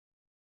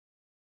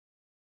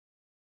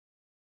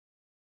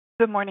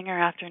Good morning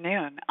or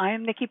afternoon. I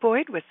am Nikki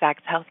Boyd with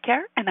Sachs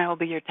Healthcare, and I will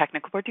be your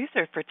technical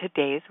producer for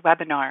today's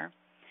webinar.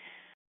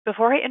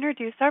 Before I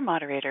introduce our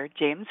moderator,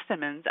 James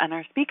Simmons, and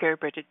our speaker,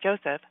 Bridget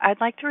Joseph, I'd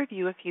like to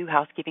review a few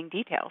housekeeping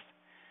details.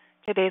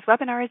 Today's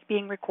webinar is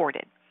being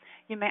recorded.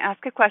 You may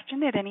ask a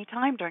question at any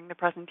time during the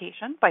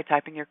presentation by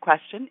typing your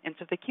question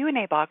into the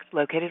Q&A box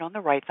located on the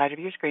right side of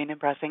your screen and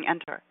pressing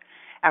Enter.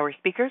 Our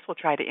speakers will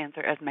try to answer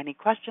as many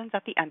questions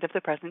at the end of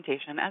the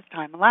presentation as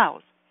time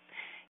allows.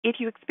 If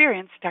you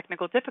experience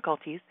technical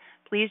difficulties,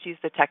 please use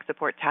the Tech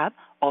Support tab,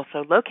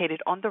 also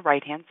located on the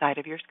right-hand side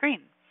of your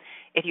screen.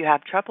 If you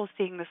have trouble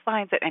seeing the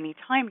slides at any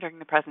time during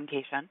the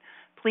presentation,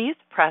 please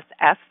press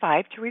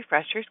F5 to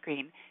refresh your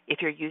screen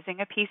if you're using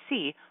a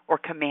PC or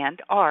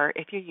Command-R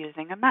if you're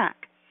using a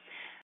Mac.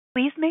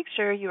 Please make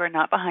sure you are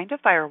not behind a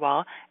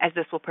firewall, as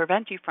this will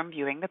prevent you from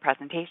viewing the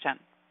presentation.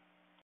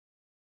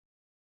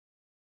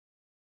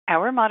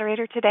 Our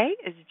moderator today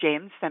is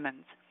James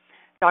Simmons.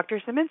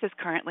 Dr. Simmons is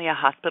currently a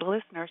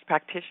hospitalist nurse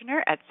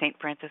practitioner at St.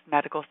 Francis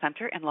Medical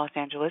Center in Los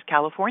Angeles,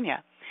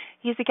 California.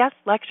 He is a guest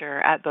lecturer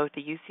at both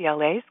the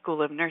UCLA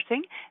School of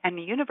Nursing and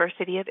the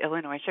University of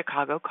Illinois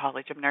Chicago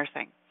College of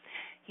Nursing.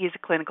 He is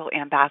a clinical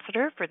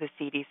ambassador for the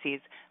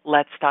CDC's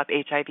Let's Stop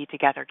HIV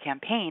Together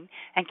campaign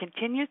and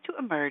continues to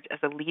emerge as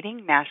a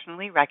leading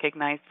nationally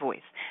recognized voice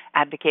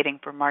advocating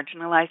for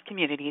marginalized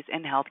communities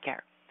in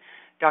healthcare.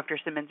 Dr.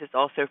 Simmons is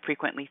also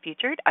frequently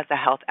featured as a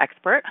health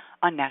expert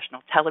on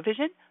national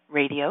television,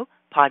 radio,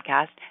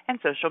 podcast, and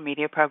social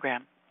media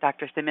programs.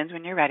 Dr. Simmons,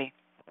 when you're ready.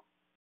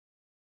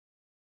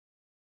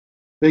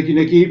 Thank you,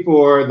 Nikki,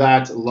 for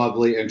that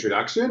lovely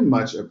introduction.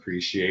 Much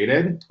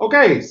appreciated.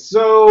 Okay,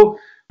 so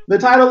the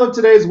title of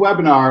today's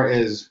webinar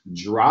is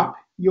Drop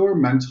Your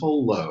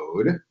Mental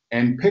Load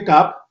and Pick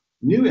Up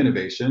New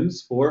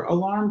Innovations for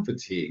Alarm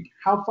Fatigue.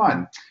 How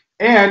fun.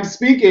 And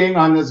speaking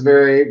on this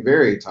very,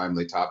 very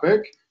timely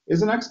topic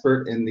is an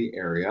expert in the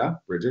area,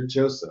 Bridget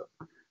Joseph.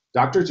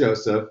 Dr.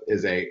 Joseph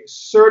is a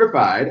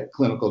certified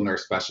clinical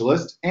nurse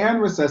specialist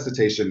and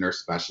resuscitation nurse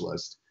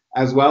specialist,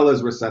 as well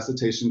as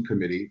resuscitation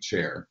committee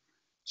chair.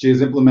 She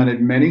has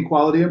implemented many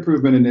quality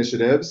improvement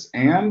initiatives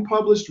and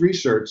published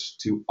research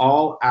to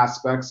all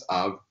aspects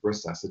of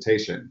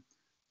resuscitation.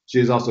 She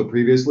has also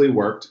previously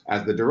worked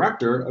as the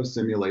director of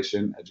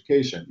simulation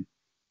education.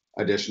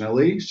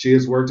 Additionally, she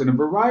has worked in a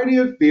variety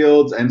of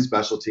fields and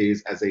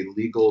specialties as a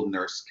legal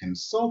nurse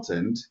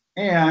consultant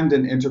and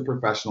an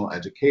interprofessional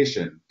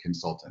education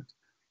consultant.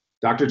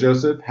 Dr.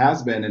 Joseph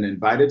has been an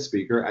invited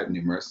speaker at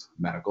numerous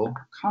medical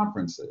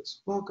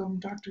conferences. Welcome,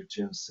 Dr.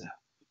 Joseph.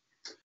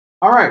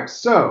 All right,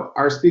 so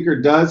our speaker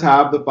does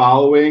have the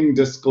following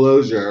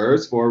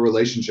disclosures for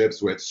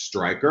relationships with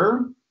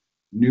Stryker,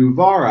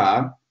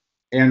 Nuvara,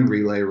 and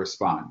Relay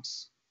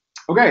Response.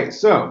 Okay,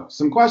 so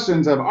some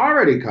questions have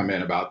already come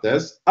in about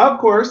this. Of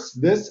course,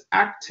 this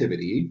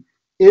activity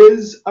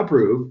is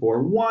approved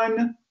for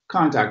 1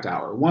 contact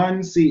hour,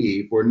 1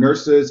 CE for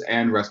nurses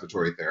and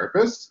respiratory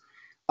therapists.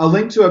 A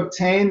link to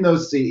obtain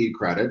those CE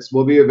credits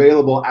will be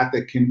available at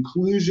the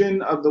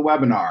conclusion of the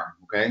webinar.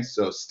 Okay,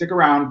 so stick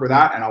around for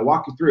that and I'll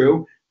walk you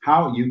through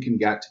how you can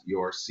get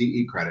your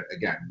CE credit.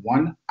 Again,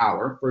 1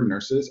 hour for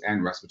nurses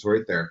and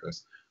respiratory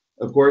therapists.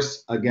 Of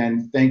course,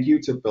 again, thank you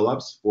to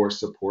Philips for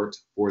support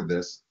for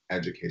this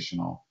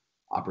educational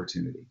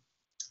opportunity.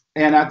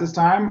 And at this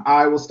time,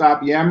 I will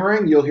stop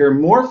yammering. You'll hear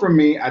more from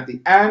me at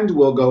the end.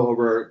 We'll go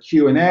over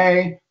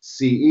Q&A,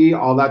 CE,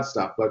 all that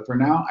stuff. But for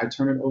now, I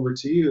turn it over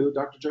to you,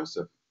 Dr.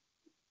 Joseph.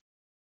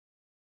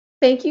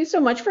 Thank you so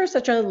much for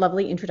such a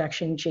lovely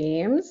introduction,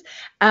 James.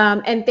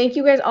 And thank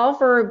you guys all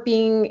for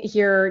being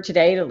here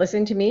today to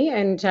listen to me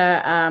and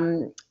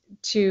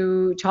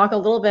to talk a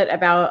little bit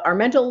about our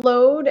mental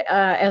load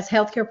as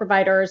healthcare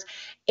providers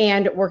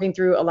and working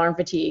through alarm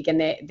fatigue and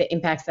the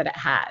impacts that it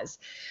has.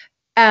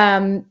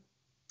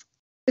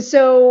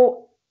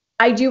 So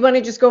I do want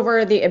to just go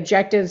over the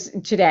objectives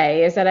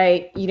today is that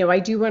I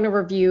do want to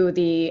review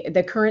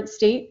the current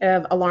state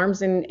of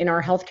alarms in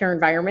our healthcare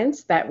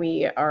environments that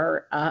we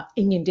are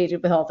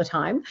inundated with all the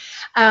time,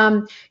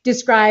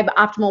 describe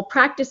optimal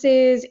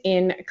practices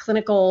in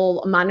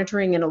clinical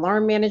monitoring and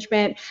alarm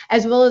management,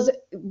 as well as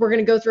we're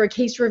going to go through a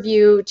case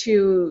review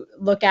to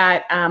look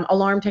at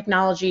alarm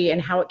technology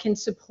and how it can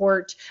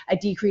support a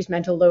decreased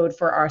mental load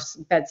for our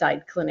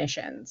bedside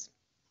clinicians.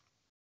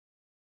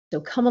 So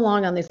come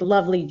along on this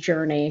lovely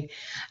journey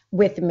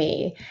with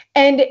me.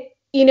 And,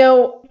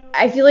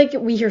 I feel like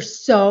we hear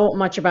so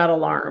much about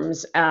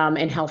alarms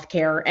in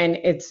healthcare, and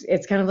it's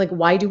kind of like,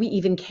 why do we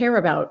even care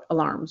about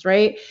alarms,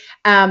 right?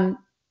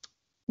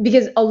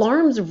 Because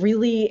alarms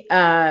really,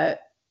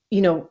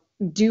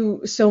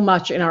 do so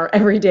much in our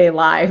everyday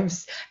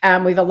lives. We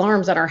have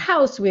alarms at our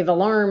house. We have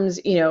alarms,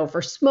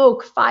 for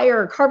smoke,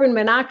 fire, carbon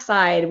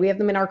monoxide. We have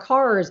them in our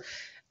cars,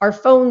 our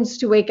phones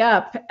to wake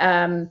up.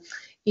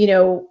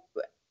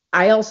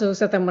 I also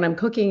set them when I'm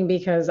cooking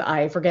because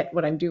I forget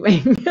what I'm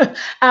doing.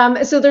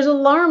 So there's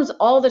alarms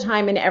all the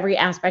time in every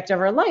aspect of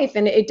our life.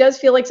 And it does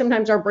feel like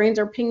sometimes our brains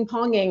are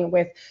ping-ponging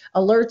with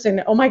alerts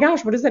and, oh my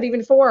gosh, what is that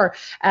even for?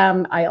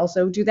 I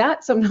also do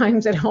that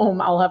sometimes at home.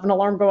 I'll have an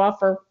alarm go off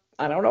for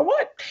I don't know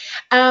what.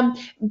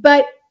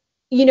 But,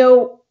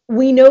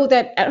 we know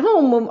that at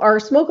home when our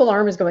smoke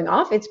alarm is going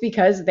off, it's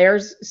because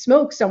there's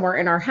smoke somewhere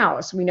in our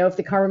house. We know if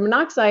the carbon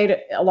monoxide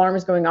alarm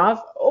is going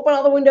off, open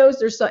all the windows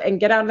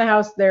and get out of the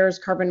house, there's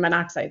carbon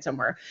monoxide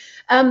somewhere.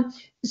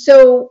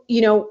 So,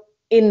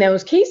 in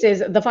those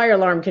cases, the fire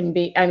alarm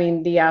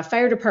the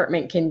fire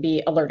department can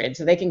be alerted.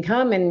 So they can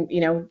come and,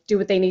 do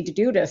what they need to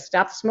do to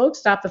stop the smoke,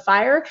 stop the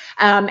fire,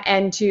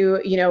 and to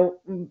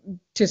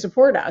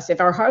support us. If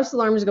our house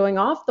alarm is going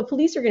off, the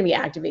police are going to be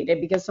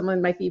activated because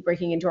someone might be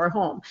breaking into our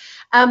home.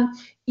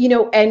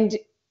 And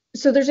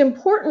so there's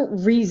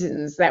important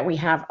reasons that we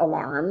have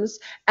alarms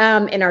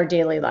in our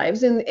daily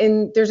lives,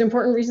 and there's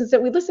important reasons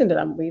that we listen to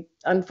them. We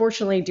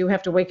unfortunately do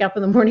have to wake up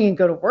in the morning and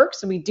go to work,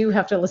 so we do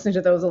have to listen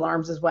to those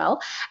alarms as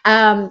well,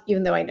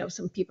 even though I know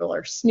some people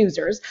are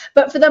snoozers.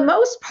 But for the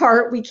most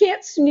part, we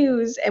can't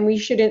snooze, and we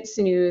shouldn't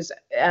snooze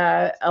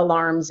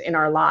alarms in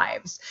our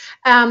lives.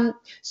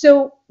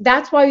 So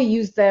that's why we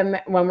use them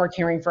when we're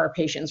caring for our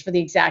patients, for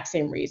the exact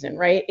same reason,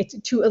 right? It's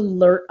to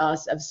alert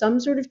us of some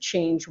sort of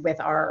change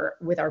with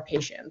our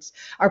patients.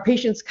 Our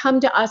patients come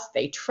to us,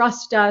 they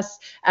trust us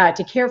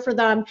to care for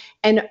them,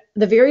 and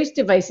the various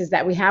devices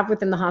that we have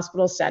within the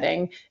hospital setting,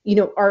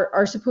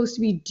 are supposed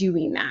to be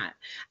doing that.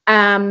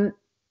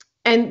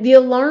 And the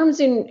alarms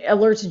and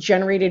alerts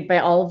generated by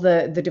all of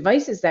the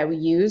devices that we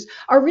use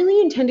are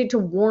really intended to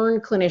warn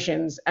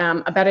clinicians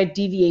about a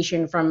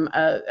deviation from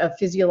a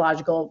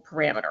physiological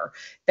parameter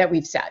that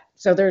we've set.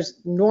 So there's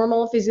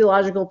normal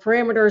physiological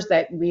parameters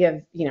that we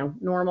have,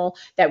 normal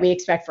that we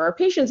expect for our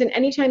patients. And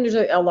anytime there's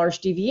a large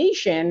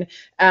deviation,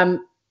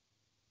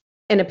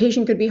 and a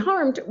patient could be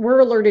harmed, we're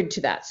alerted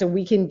to that. So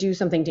we can do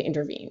something to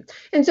intervene.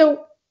 And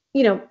so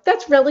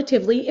that's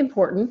relatively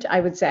important, I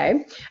would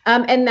say.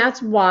 And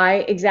that's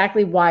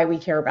exactly why we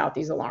care about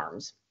these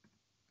alarms.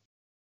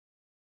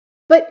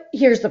 But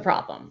here's the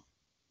problem.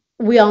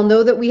 We all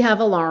know that we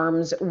have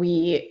alarms.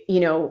 They're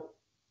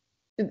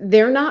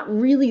not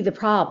really the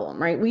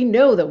problem, right? We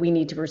know that we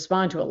need to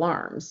respond to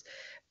alarms.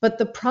 But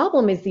the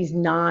problem is these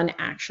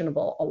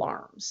non-actionable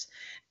alarms.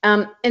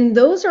 And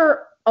those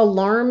are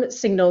alarm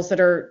signals that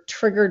are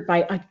triggered by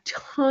a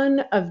ton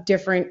of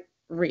different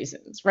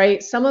reasons,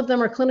 right? Some of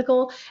them are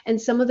clinical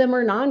and some of them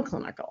are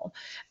non-clinical.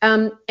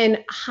 And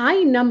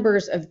high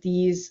numbers of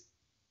these,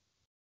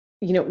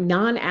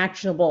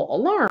 non-actionable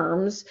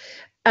alarms,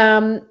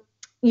 that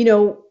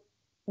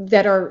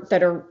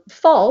are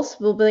false,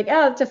 we'll be like,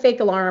 oh, it's a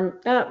fake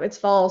alarm. Oh, it's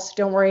false.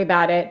 Don't worry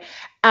about it.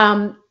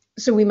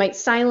 So we might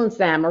silence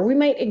them or we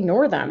might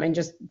ignore them and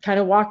just kind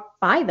of walk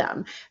by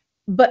them.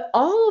 But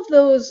all of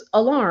those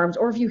alarms,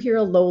 or if you hear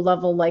a low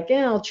level, like,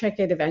 I'll check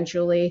it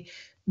eventually,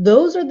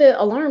 those are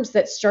the alarms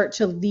that start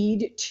to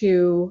lead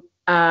to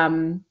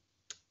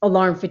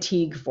alarm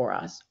fatigue for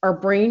us. Our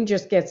brain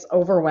just gets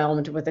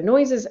overwhelmed with the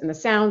noises and the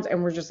sounds,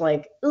 and we're just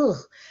like, ugh,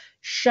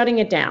 shutting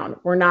it down.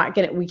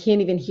 We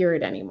can't even hear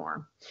it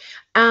anymore.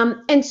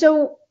 And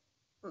so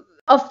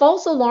a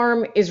false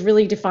alarm is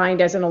really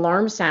defined as an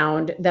alarm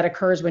sound that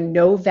occurs when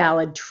no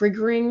valid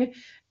triggering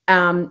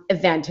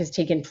event has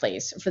taken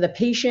place for the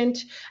patient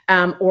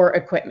or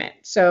equipment.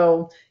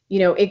 So,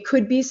 it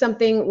could be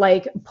something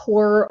like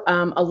poor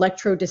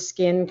electrode to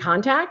skin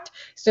contact.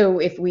 So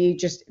if we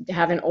just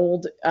have an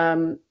old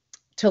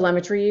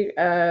telemetry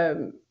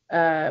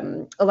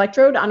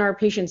electrode on our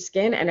patient's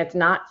skin and it's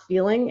not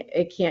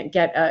it can't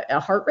get a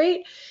heart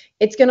rate,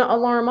 it's going to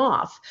alarm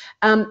off.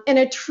 And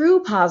a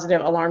true positive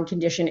alarm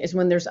condition is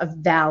when there's a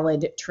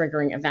valid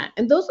triggering event.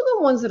 And those are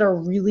the ones that are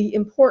really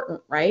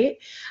important, right?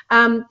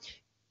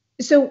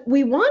 So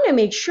we want to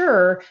make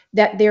sure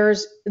that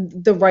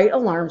the right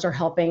alarms are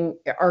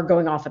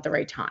going off at the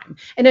right time.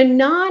 And a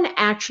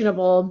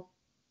non-actionable,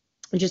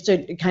 just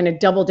to kind of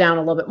double down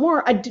a little bit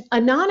more, a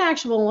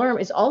non-actionable alarm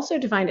is also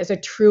defined as a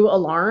true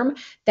alarm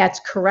that's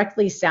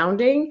correctly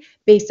sounding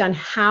based on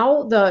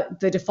how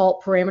the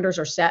default parameters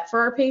are set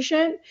for our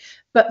patient,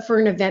 but for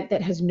an event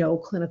that has no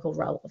clinical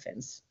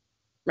relevance,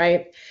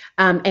 right?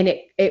 And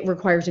it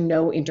requires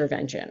no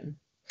intervention.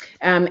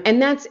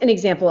 And that's an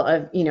example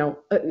of,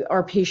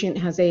 our patient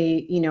has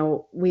we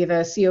have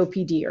a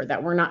COPD, or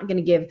that we're not going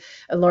to give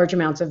large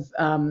amounts of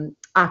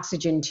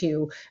oxygen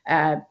to,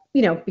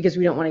 because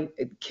we don't want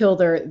to kill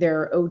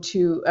their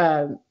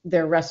O2,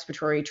 their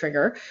respiratory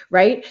trigger,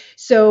 right?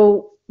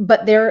 So,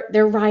 but they're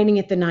riding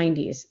at the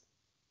 90s.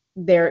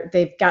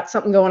 They've got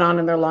something going on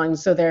in their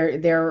lungs, so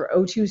their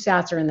O2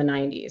 sats are in the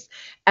 90s.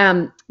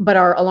 But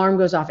our alarm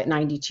goes off at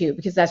 92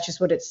 because that's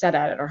just what it's set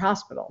at our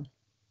hospital.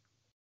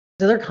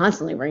 So they're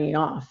constantly ringing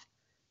off.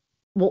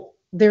 Well,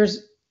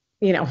 there's,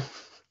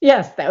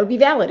 yes, that would be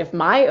valid. If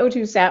my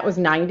O2 sat was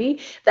 90,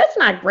 that's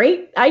not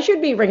great. I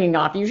should be ringing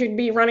off. You should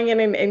be running in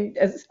and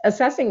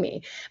assessing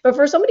me. But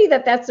for somebody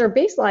that's their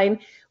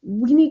baseline,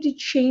 we need to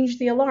change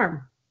the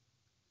alarm,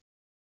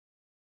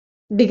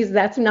 because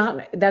that's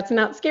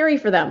not scary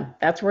for them.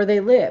 That's where they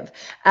live.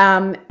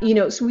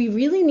 So we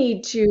really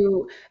need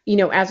to,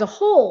 as a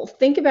whole,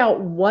 think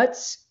about what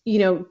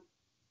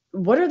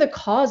are the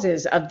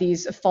causes of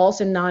these false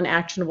and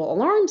non-actionable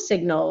alarm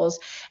signals,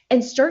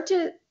 and start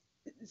to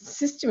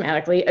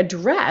systematically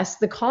address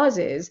the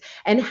causes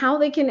and how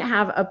they can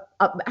have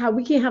how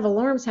we can have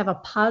alarms have a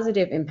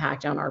positive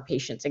impact on our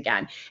patients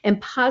again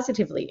and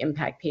positively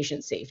impact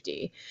patient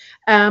safety.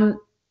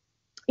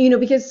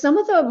 Because some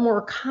of the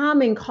more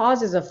common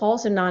causes of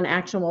false and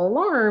non-actionable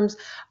alarms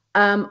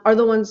are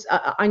the ones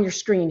on your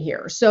screen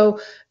here. So,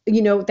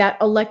 that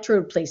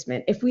electrode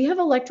placement. If we have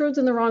electrodes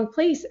in the wrong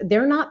place,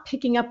 they're not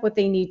picking up what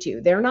they need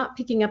to. They're not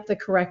picking up the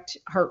correct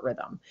heart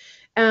rhythm.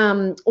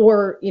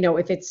 Or,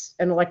 if it's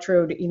an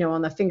electrode,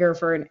 on the finger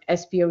for an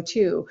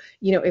SpO2,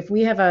 if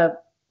we have a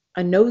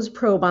nose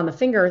probe on the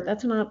finger,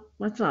 that's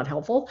not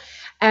helpful.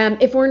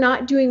 If we're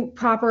not doing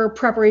proper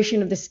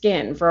preparation of the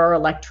skin for our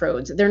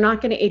electrodes, they're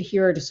not going to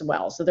adhere as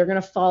well. So they're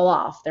going to fall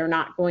off. They're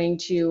not going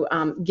to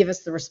give us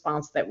the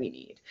response that we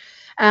need.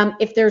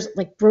 If there's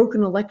like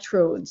broken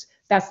electrodes,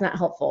 that's not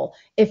helpful.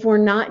 If we're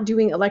not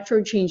doing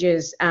electrode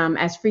changes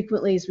as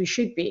frequently as we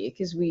should be,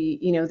 because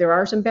there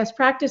are some best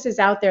practices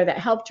out there that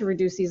help to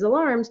reduce these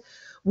alarms,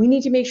 we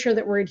need to make sure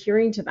that we're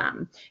adhering to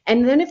them.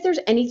 And then if there's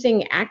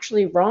anything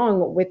actually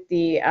wrong with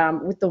the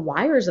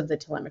wires of the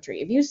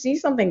telemetry, if you see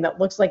something that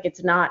looks like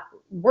it's not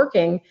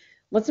working,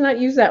 let's not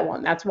use that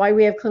one. That's why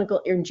we have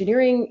clinical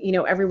engineering,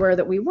 everywhere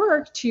that we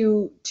work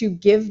to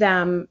give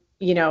them,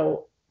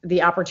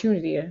 the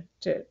opportunity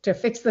to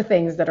fix the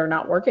things that are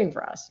not working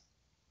for us.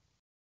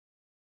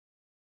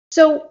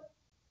 So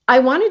I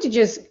wanted to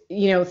just,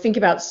 think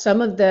about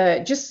some of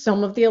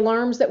the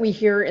alarms that we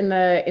hear in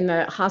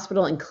the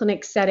hospital and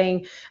clinic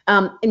setting,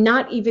 and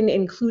not even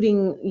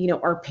including,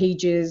 our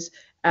pages,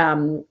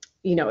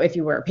 if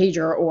you wear a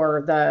pager,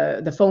 or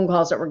the phone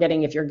calls that we're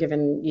getting if you're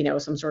given,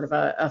 some sort of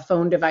a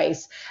phone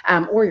device,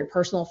 or your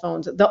personal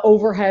phones, the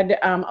overhead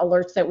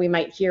alerts that we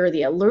might hear,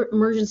 the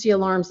emergency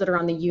alarms that are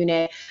on the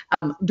unit,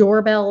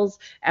 doorbells.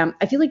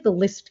 I feel like the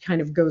list kind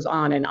of goes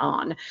on and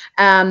on.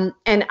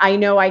 And I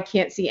know I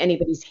can't see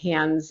anybody's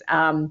hands,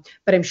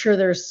 but I'm sure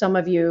there's some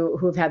of you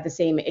who have had the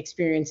same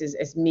experiences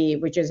as me,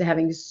 which is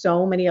having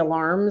so many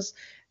alarms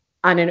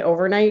on an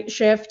overnight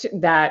shift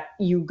that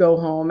you go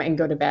home and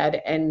go to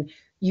bed and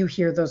you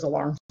hear those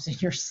alarms in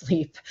your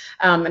sleep.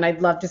 And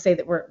I'd love to say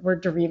that we're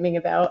dreaming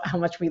about how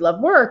much we love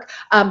work,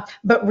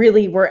 but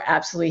really we're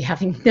absolutely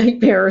having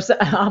nightmares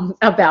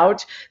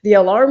about the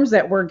alarms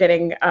that we're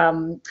getting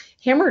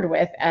hammered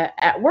with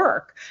at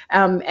work,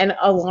 and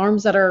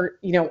alarms that are,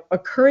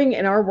 occurring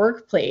in our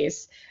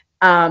workplace,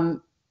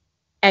 and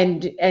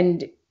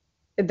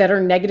that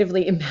are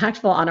negatively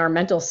impactful on our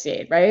mental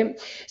state, right?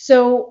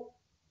 So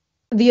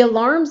the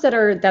alarms that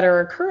are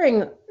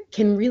occurring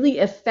can really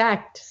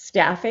affect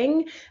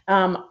staffing,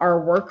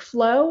 our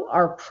workflow,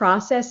 our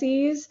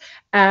processes,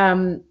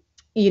 how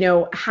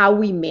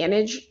we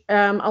manage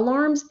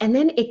alarms, and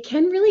then it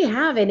can really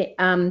have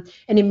an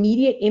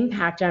immediate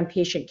impact on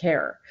patient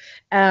care.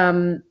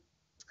 There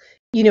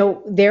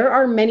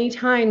are many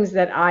times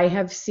that I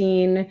have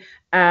seen,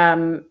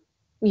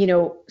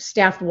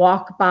 staff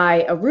walk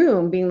by a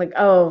room being like,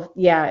 oh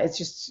yeah, it's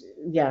just,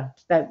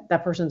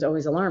 that person's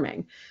always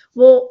alarming.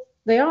 Well,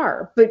 they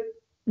are, but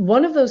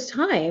one of those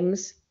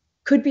times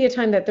could be a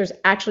time that there's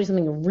actually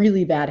something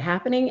really bad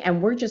happening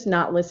and we're just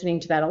not listening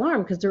to that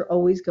alarm because they're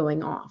always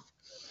going off.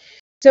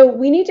 So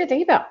we need to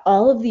think about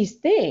all of these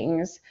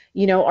things,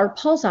 our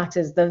pulse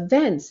oxes, the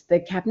vents, the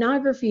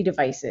capnography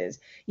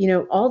devices,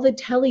 all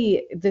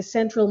the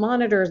central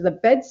monitors, the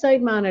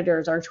bedside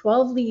monitors, our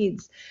 12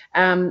 leads,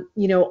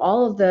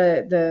 all of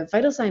the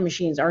vital sign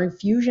machines, our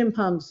infusion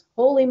pumps,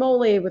 holy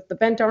moly, with the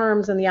bent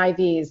arms and the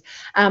IVs,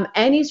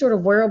 any sort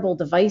of wearable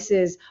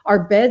devices. Our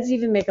beds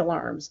even make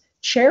alarms,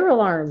 chair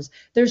alarms.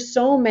 There's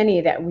so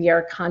many that we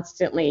are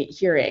constantly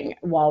hearing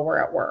while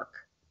we're at work.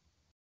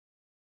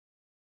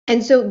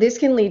 And so this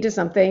can lead to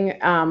something,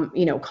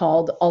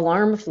 called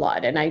alarm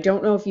flood. And I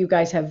don't know if you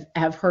guys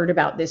have heard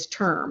about this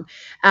term,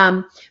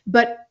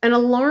 but an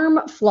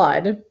alarm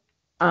flood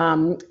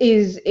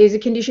is a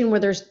condition where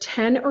there's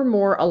 10 or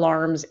more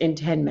alarms in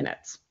 10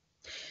 minutes.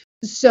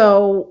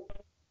 So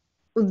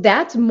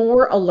that's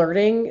more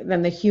alerting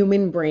than the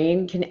human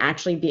brain can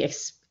actually be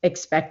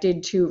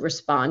expected to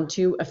respond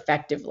to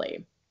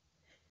effectively.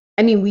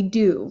 I mean, we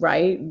do,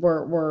 right?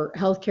 We're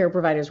healthcare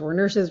providers, we're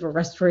nurses, we're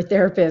respiratory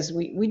therapists.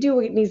 We do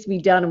what needs to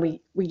be done, and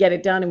we get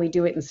it done, and we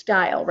do it in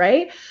style,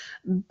 right?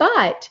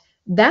 But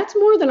that's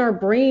more than our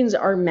brains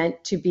are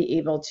meant to be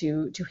able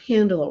to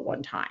handle at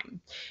one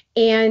time.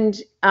 And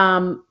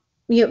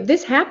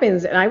this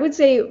happens, and I would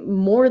say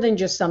more than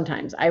just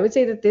sometimes. I would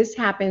say that this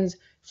happens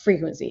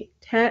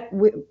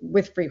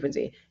with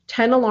frequency,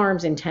 10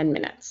 alarms in 10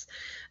 minutes.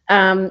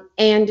 And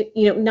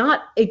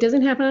it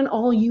doesn't happen on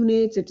all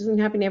units. It doesn't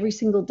happen every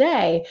single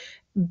day,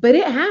 but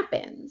it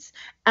happens.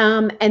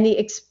 And the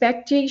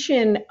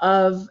expectation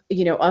of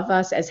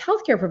us as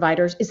healthcare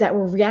providers is that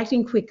we're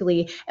reacting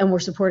quickly and we're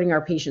supporting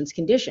our patients'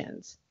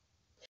 conditions.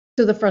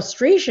 So the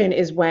frustration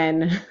is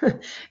when,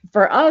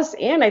 for us,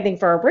 and I think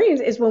for our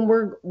brains, is when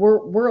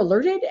we're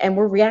alerted and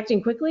we're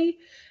reacting quickly,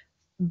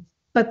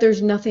 but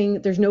there's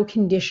no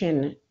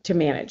condition to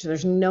manage.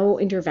 There's no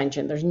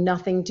intervention. There's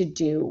nothing to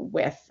do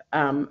with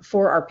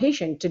for our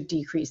patient to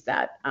decrease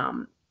that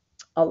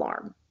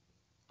alarm.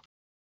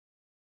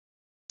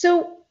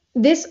 So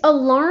this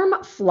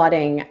alarm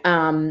flooding,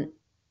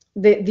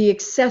 the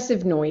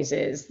excessive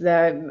noises,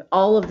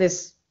 all of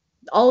this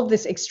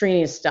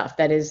extraneous stuff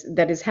that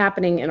is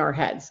happening in our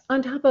heads,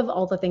 on top of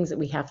all the things that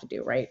we have to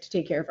do, right, to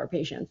take care of our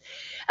patients,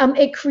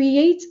 it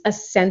creates a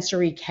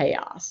sensory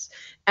chaos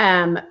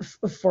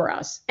for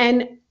us.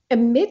 And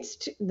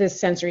amidst this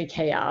sensory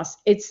chaos,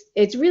 it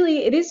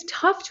is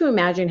tough to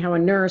imagine how a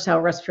nurse, how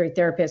a respiratory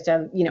therapist,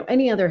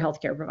 any other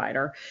healthcare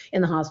provider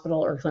in the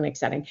hospital or clinic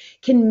setting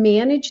can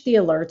manage the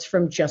alerts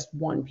from just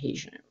one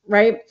patient,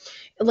 right?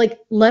 Like,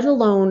 let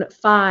alone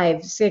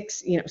 5,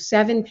 6,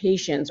 7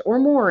 patients or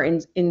more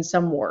in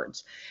some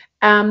wards.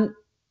 And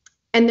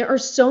there are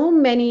so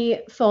many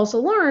false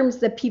alarms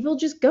that people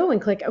just go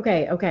and click,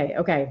 okay,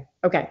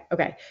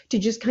 to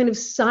just kind of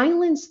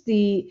silence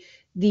the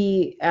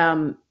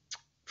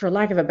for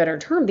lack of a better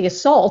term, the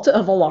assault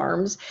of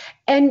alarms.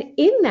 And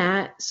in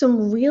that,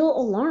 some real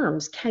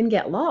alarms can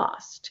get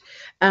lost.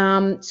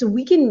 So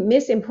we can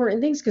miss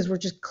important things because we're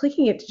just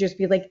clicking it to just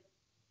be like,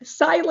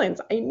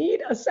 silence, I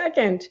need a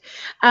second.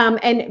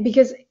 And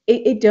because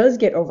it does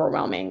get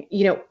overwhelming,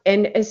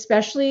 and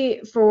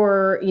especially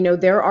for,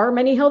 there are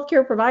many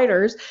healthcare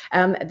providers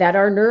that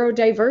are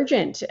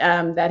neurodivergent,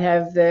 that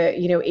have the,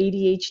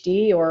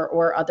 ADHD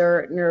or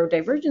other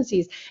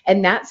neurodivergencies,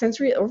 and that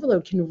sensory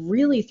overload can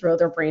really throw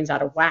their brains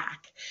out of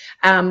whack.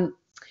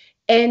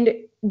 And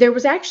there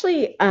was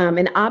actually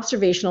an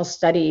observational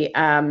study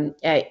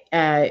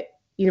at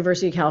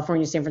University of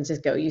California, San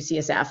Francisco,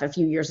 UCSF, a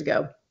few years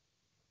ago.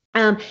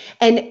 And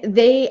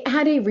they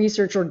had a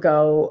researcher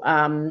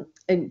go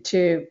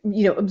to,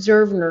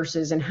 observe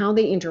nurses and how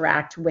they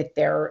interact with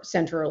their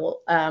central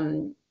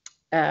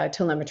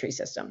telemetry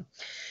system,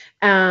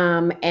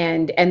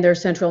 and their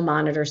central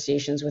monitor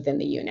stations within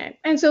the unit.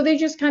 And so they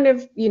just kind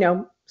of,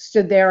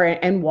 stood there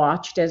and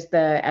watched as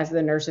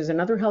the nurses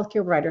and other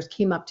healthcare providers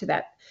came up to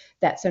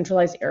that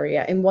centralized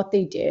area and what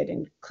they did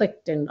and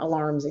clicked and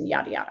alarms and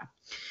yada yada.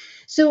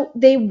 So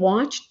they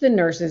watched the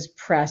nurses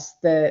press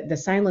the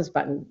silence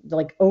button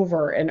like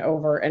over and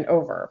over and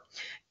over.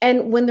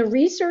 And when the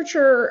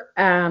researcher,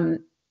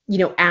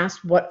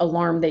 asked what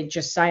alarm they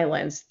just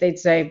silenced, they'd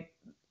say,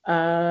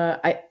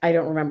 I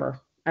don't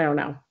remember. I don't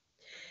know.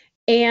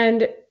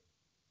 And,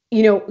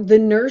 the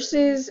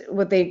nurses,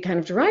 what they kind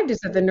of derived is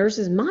that the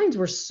nurses' minds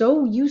were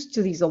so used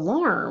to these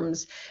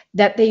alarms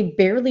that they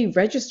barely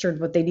registered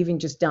what they'd even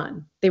just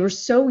done. They were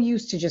so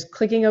used to just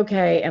clicking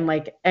OK and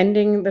like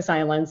ending the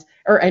silence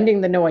or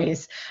ending the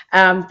noise,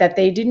 that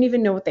they didn't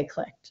even know what they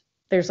clicked.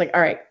 They're just like,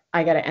 all right,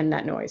 I got to end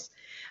that noise.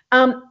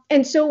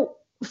 And so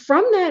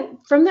from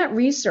that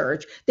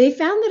research, they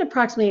found that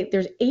approximately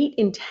there's 8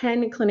 in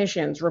 10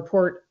 clinicians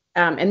report,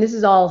 and this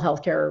is all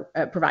healthcare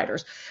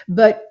providers,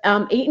 but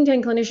 8 in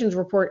 10 clinicians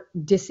report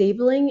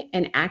disabling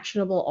an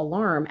actionable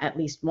alarm at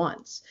least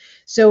once.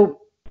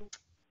 So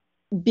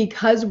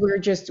because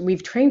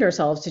we've trained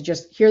ourselves to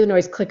just hear the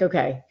noise, click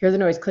OK, hear the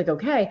noise, click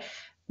OK,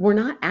 we're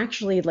not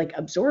actually like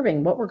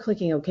absorbing what we're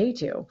clicking OK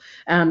to.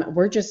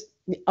 We're just,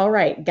 all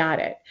right, got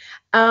it.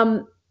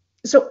 And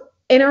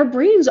our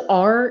brains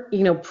are,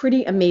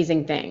 pretty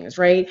amazing things,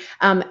 right?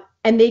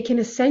 And they can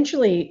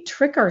essentially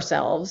trick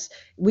ourselves.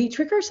 We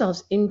trick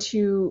ourselves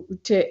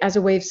as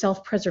a way of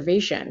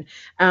self-preservation.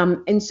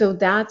 And so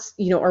that's,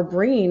 our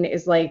brain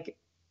is like,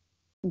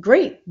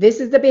 great, this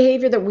is the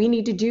behavior that we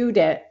need to do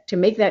to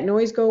make that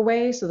noise go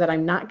away so that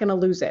I'm not going to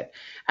lose it.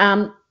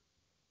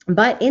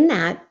 But in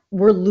that,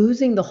 we're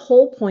losing the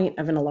whole point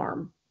of an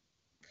alarm.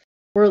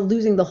 We're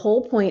losing the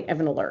whole point of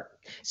an alert.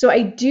 So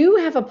I do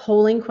have a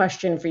polling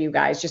question for you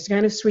guys, just to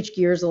kind of switch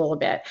gears a little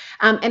bit.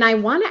 And I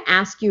want to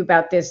ask you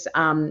about this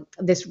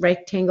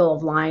rectangle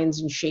of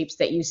lines and shapes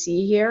that you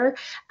see here.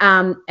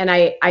 And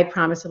I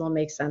promise it'll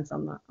make sense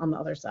on the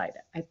other side.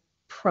 I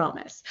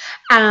promise.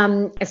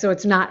 So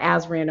it's not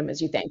as random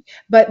as you think.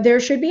 But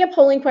there should be a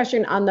polling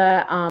question on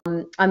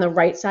the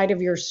right side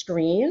of your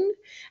screen,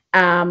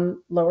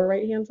 lower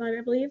right hand side,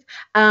 I believe.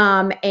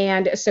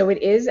 And so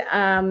it is.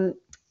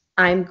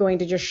 I'm going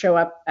to just show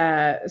up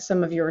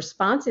some of your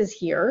responses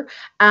here,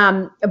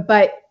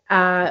 but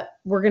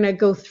we're going to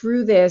go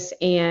through this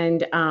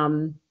and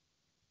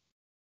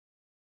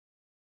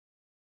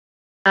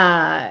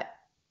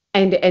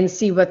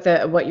see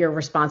what your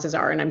responses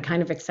are. And I'm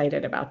kind of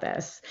excited about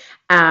this.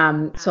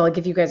 So I'll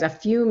give you guys a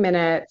few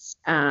minutes,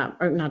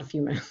 or not a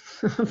few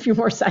minutes, a few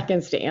more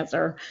seconds to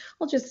answer.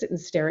 I'll just sit and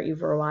stare at you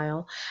for a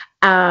while.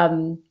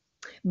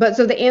 But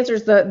so the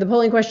answers, the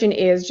polling question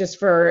is, just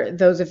for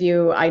those of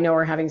you I know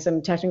are having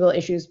some technical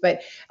issues,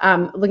 but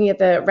looking at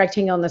the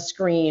rectangle on the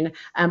screen,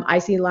 I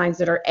see lines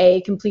that are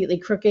A, completely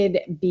crooked,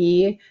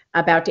 B,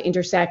 about to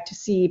intersect,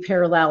 C,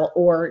 parallel,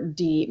 or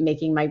D,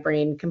 making my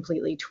brain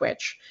completely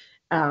twitch.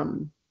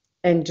 And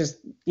just,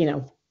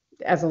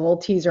 as a little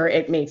teaser,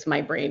 it makes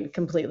my brain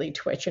completely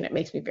twitch and it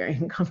makes me very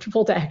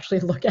uncomfortable to actually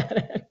look at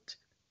it,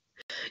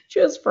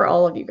 just for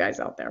all of you guys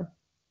out there.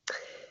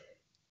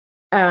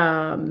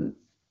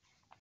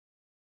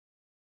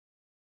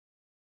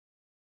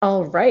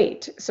 All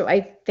right. So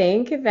I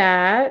think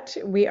that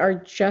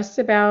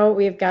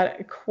we've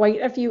got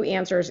quite a few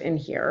answers in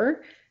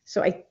here.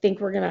 So I think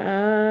we're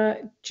gonna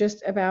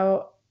just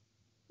about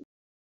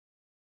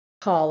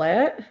call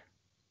it.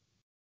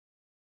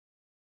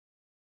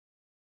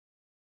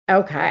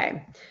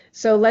 Okay.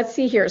 So let's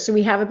see here. So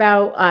we have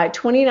about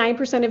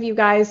 29% of you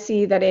guys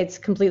see that it's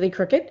completely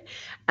crooked.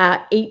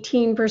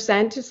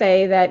 18%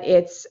 say that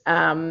it's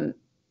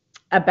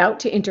about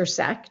to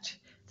intersect.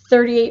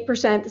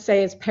 38%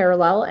 say it's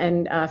parallel,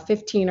 and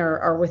 15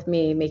 are with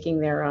me, making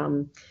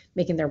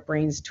their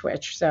brains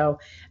twitch. So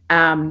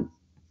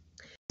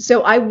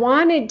I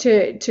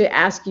wanted to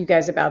ask you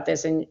guys about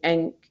this and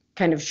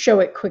kind of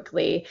show it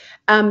quickly,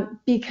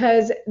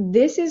 because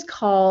this is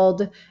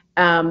called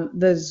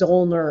the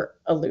Zollner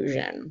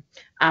illusion,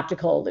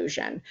 optical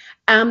illusion,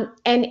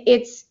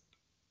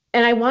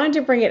 and I wanted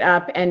to bring it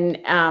up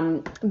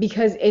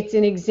because it's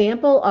an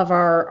example of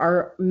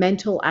our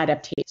mental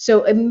adaptation.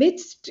 So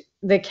amidst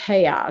the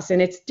chaos, and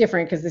it's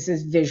different because this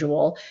is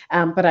visual,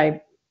 but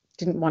I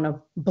didn't want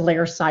to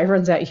blare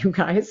sirens at you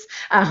guys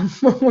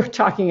when we're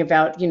talking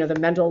about, the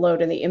mental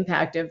load and the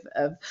impact of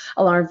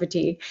alarm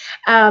fatigue,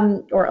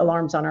 or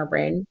alarms on our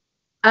brain.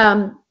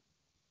 Um,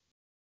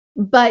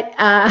 but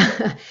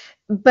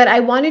but I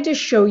wanted to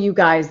show you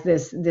guys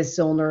this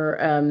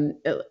Zollner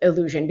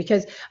illusion,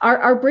 because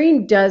our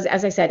brain does,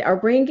 as I said, our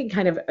brain can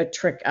kind of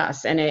trick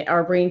us, and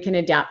our brain can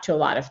adapt to a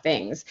lot of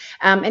things,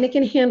 and it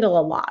can handle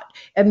a lot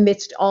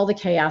amidst all the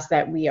chaos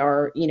that we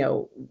are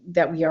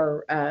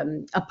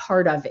a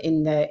part of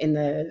in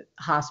the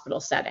hospital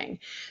setting.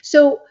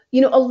 So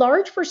a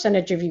large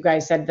percentage of you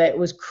guys said that it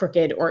was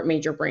crooked or it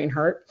made your brain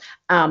hurt.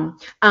 And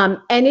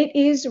it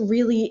is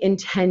really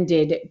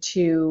intended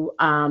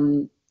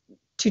to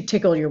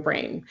tickle your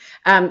brain.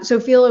 So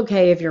feel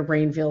okay if your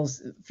brain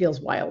feels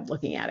wild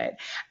looking at it.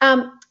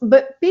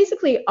 But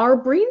basically, our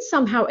brains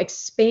somehow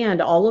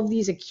expand all of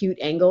these acute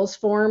angles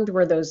formed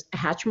where those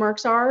hatch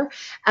marks are,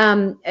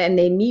 and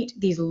they meet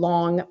these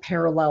long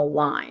parallel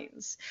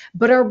lines.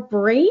 But our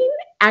brain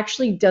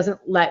actually doesn't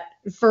let,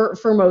 for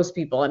most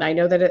people, and I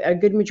know that a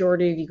good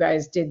majority of you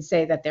guys did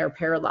say that they're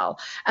parallel,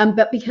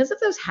 but because of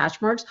those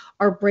hatch marks,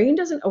 our brain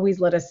doesn't always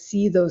let us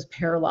see those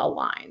parallel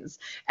lines.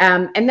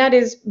 And that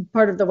is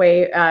part of the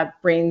way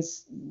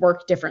brains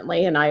work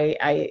differently. And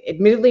I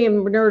admittedly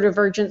am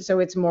neurodivergent, so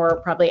it's more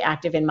probably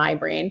active in my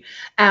brain.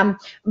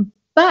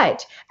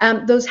 But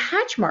those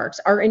hatch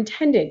marks are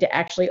intended to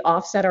actually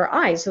offset our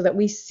eyes so that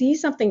we see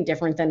something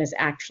different than is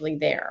actually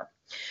there.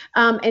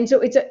 And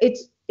so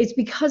it's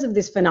because of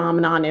this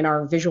phenomenon in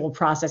our visual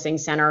processing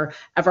center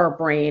of our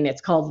brain.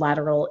 It's called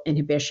lateral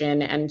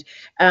inhibition. And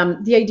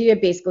the idea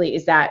basically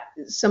is that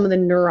some of the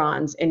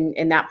neurons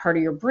in that part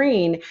of your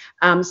brain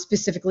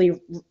specifically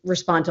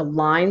respond to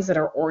lines that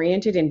are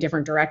oriented in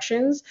different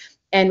directions.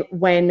 And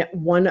when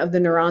one of the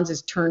neurons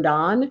is turned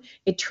on,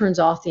 it turns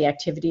off the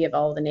activity of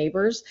all the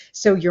neighbors.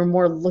 So you're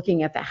more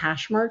looking at the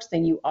hash marks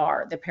than you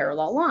are the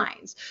parallel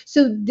lines.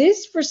 So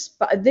this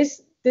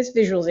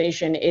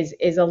visualization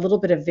is a little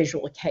bit of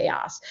visual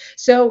chaos.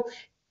 So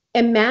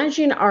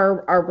imagine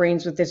our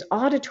brains with this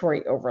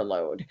auditory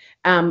overload,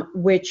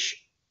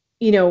 which,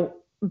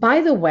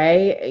 by the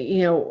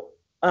way,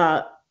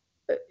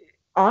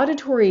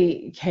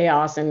 auditory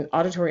chaos and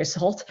auditory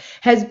assault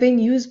has been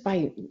used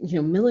by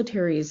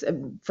militaries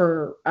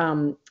for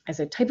as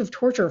a type of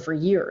torture for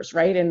years,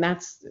 right? And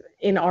that's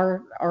in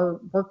our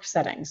work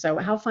setting. So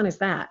how fun is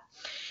that?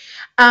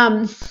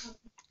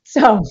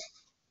 So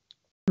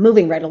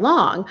moving right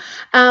along,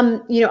 I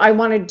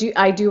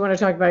do want to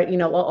talk about,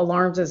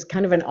 alarms as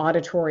kind of an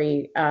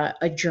auditory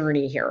a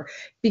journey here,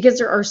 because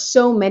there are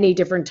so many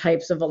different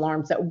types of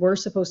alarms that we're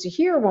supposed to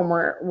hear when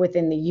we're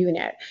within the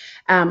unit,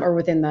 or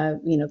within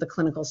the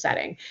clinical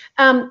setting.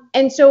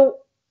 And so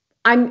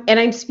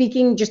I'm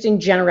speaking just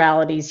in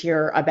generalities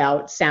here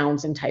about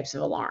sounds and types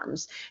of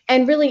alarms.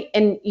 And really,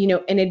 an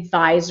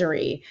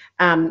advisory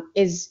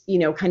is,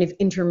 kind of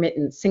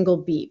intermittent,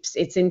 single beeps.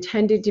 It's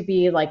intended to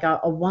be like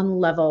a one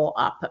level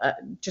up,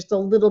 just a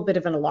little bit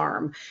of an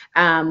alarm,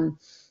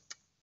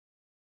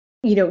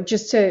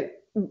 just to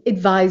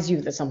advise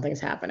you that something's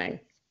happening.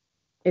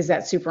 Is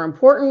that super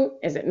important?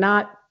 Is it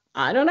not?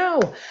 I don't know.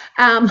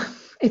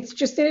 It's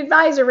just an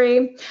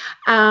advisory.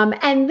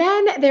 And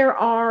then there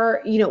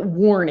are,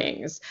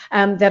 warnings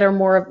that are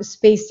more of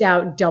spaced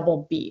out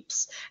double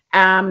beeps.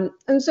 And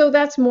so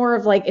that's more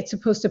of like, it's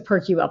supposed to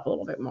perk you up a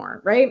little bit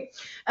more, right?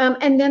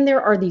 And then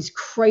there are these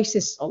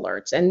crisis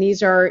alerts. And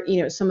these are,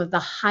 some of the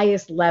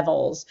highest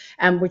levels,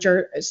 which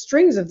are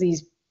strings of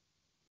these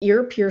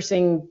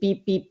ear-piercing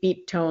beep, beep,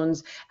 beep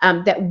tones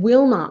that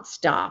will not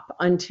stop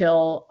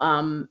until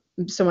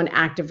someone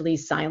actively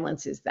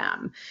silences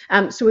them.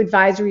 So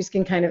advisories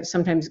can kind of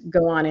sometimes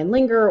go on and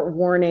linger.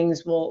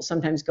 Warnings will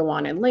sometimes go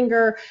on and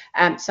linger.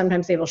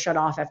 Sometimes they will shut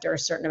off after a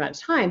certain amount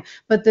of time.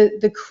 But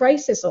the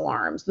crisis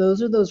alarms,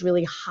 those are those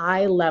really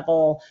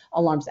high-level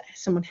alarms that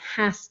someone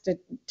has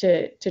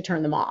to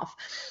turn them off.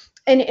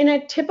 And in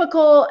a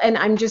typical, and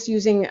I'm just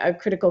using a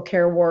critical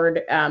care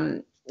ward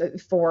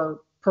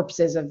for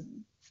purposes of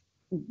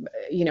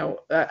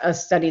a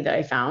study that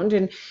I found.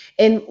 And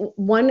in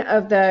one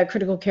of the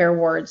critical care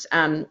wards,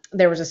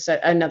 there was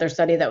another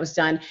study that was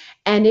done,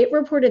 and it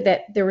reported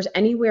that there was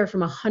anywhere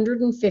from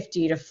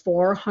 150 to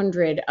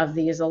 400 of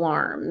these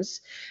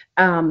alarms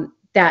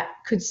that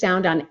could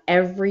sound on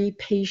every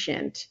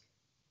patient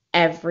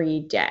every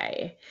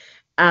day.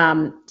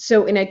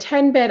 So in a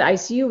 10-bed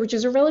ICU, which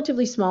is a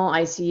relatively small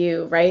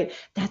ICU, right,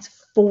 that's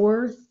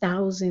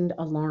 4,000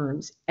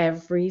 alarms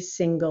every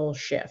single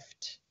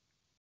shift.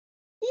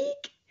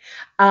 Eek.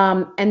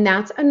 And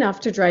that's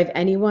enough to drive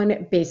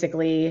anyone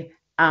basically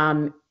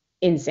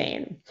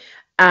insane.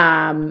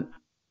 And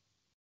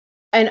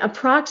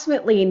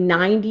approximately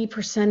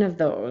 90% of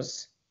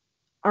those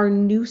are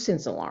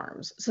nuisance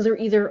alarms. So they're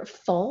either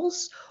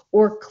false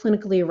or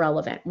clinically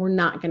irrelevant. We're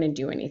not going to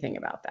do anything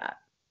about that.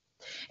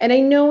 And I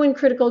know in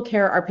critical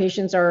care, our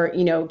patients are,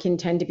 can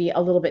tend to be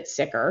a little bit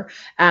sicker.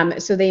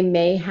 So they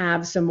may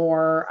have some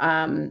more,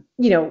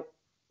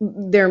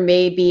 there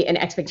may be an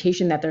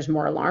expectation that there's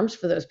more alarms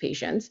for those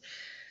patients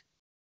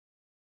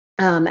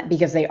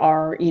because they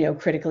are,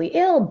 critically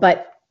ill.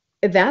 But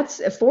that's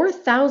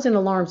 4,000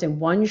 alarms in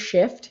one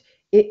shift.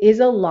 It is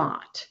a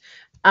lot.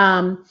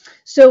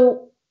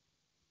 So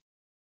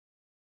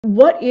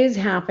what is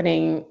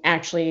happening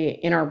actually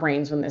in our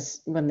brains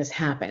when this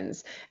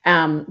happens?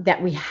 That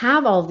we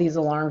have all of these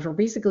alarms, we're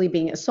basically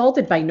being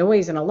assaulted by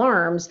noise and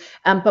alarms,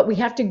 but we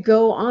have to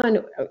go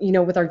on,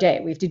 with our day.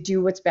 We have to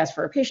do what's best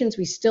for our patients.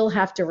 We still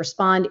have to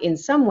respond in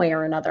some way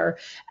or another,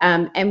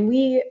 and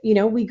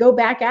we go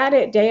back at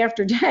it day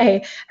after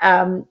day,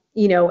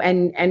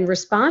 and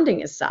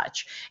responding as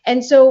such.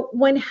 And so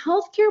when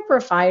healthcare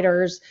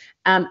providers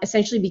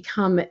essentially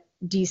become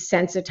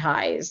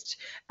desensitized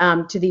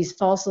to these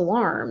false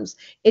alarms,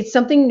 it's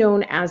something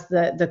known as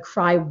the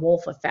cry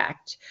wolf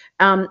effect,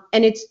 and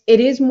it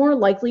is more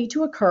likely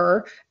to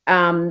occur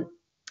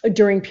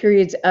during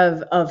periods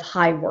of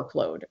high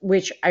workload,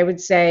 which I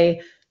would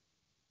say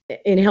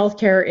in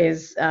healthcare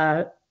is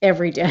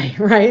every day,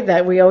 right?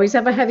 That we always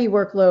have a heavy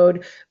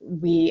workload.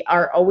 We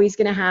are always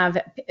going to have,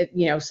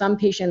 some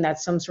patient that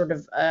some sort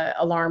of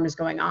alarm is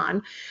going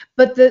on.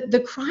 But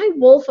the cry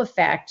wolf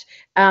effect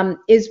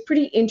is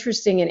pretty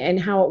interesting in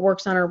how it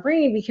works on our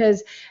brain,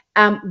 because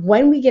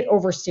when we get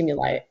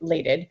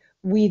overstimulated,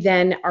 we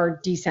then are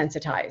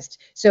desensitized.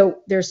 So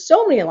there's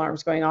so many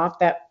alarms going off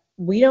that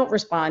we don't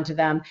respond to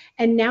them.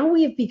 And now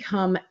we have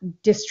become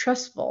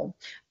distrustful.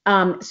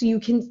 So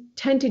you can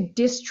tend to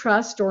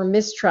distrust or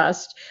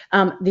mistrust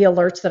the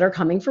alerts that are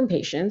coming from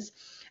patients,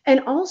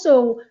 and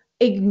also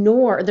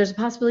ignore, there's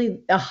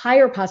a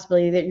higher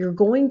possibility that you're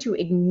going to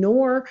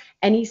ignore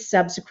any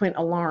subsequent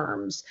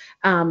alarms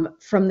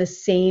from the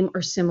same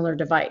or similar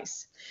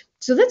device.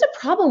 So that's a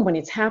problem when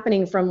it's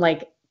happening from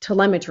like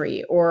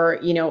telemetry or,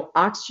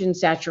 oxygen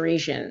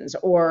saturations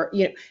or,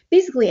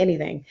 basically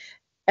anything.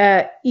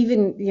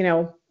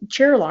 Even,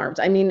 chair alarms.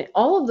 I mean,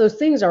 all of those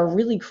things are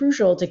really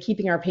crucial to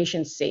keeping our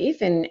patients safe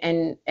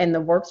and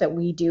the work that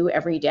we do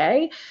every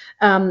day.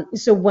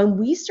 So when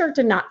we start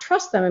to not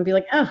trust them and be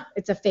like, oh,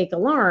 it's a fake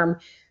alarm,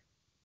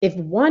 if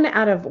 1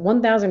 out of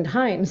 1,000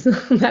 times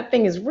that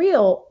thing is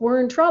real, we're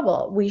in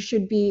trouble. We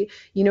should be,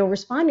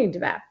 responding to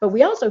that. But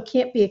we also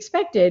can't be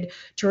expected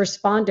to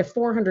respond to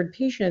 400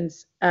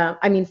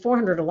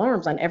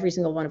 alarms on every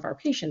single one of our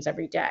patients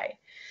every day.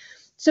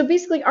 So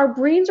basically, our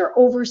brains are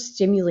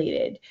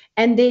overstimulated,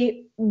 and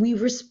we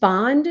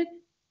respond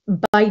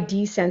by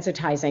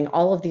desensitizing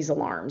all of these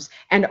alarms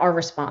and our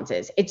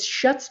responses. It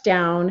shuts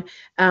down,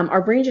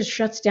 our brain just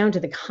shuts down to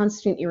the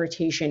constant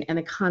irritation and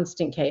the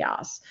constant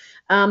chaos.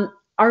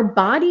 Our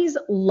bodies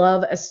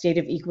love a state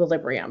of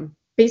equilibrium,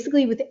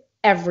 basically with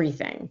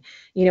everything.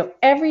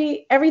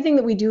 Everything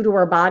that we do to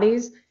our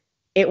bodies,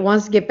 it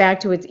wants to get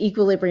back to its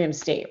equilibrium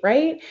state,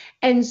 right?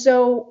 And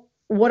so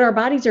what our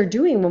bodies are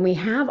doing when we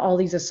have all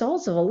these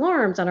assaults of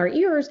alarms on our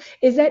ears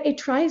is that it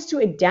tries to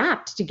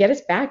adapt to get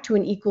us back to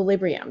an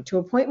equilibrium, to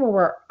a point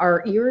where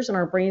our ears and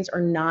our brains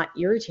are not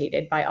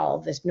irritated by all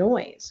of this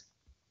noise.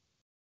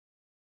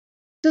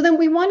 So then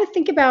we want to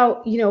think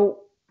about,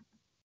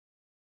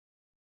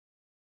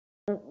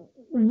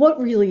 what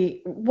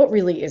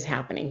really is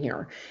happening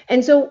here.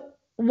 And so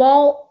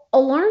while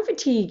alarm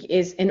fatigue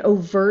is an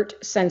overt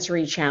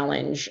sensory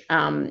challenge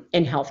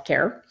in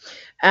healthcare,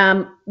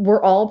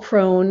 we're all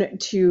prone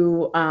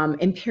to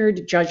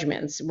impaired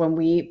judgments when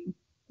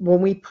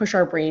we push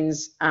our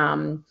brain's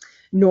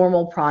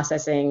normal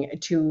processing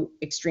to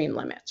extreme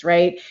limits,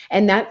 right?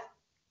 And that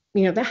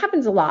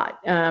happens a lot.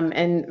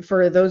 And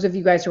for those of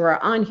you guys who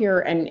are on here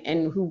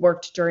and who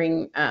worked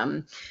during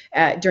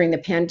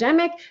the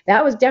pandemic,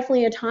 that was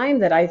definitely a time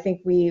that I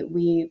think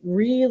we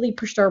really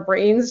pushed our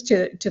brains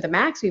to the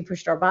max. We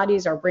pushed our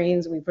bodies, our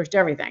brains, we pushed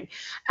everything.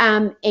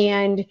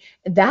 And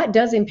that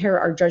does impair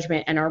our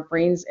judgment and our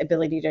brain's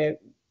ability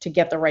to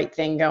get the right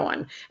thing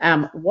going.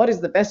 What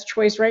is the best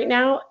choice right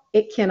now?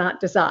 It cannot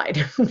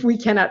decide. We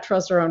cannot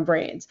trust our own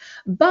brains.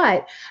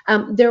 But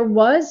there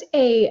was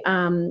a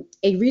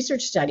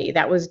research study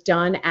that was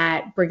done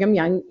at Brigham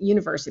Young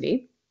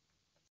University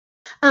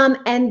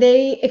And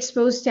they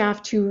exposed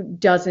staff to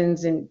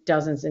dozens and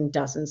dozens and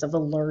dozens of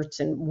alerts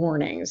and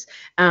warnings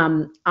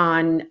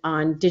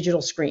on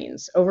digital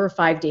screens over a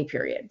 5-day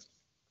period.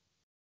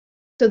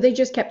 So they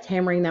just kept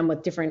hammering them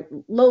with different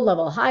low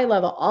level, high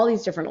level, all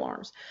these different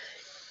alarms.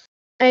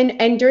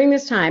 And during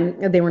this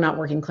time, they were not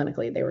working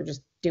clinically. They were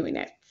just doing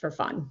it for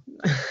fun.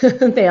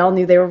 They all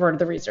knew they were part of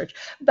the research.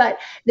 But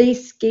they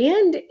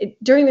scanned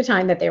during the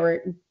time that they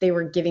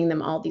were giving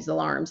them all these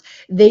alarms.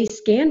 They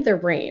scanned their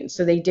brains.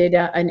 So they did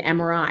an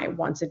MRI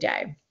once a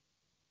day.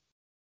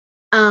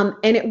 And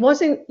it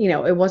wasn't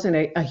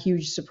a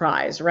huge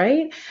surprise,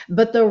 right?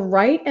 But the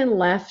right and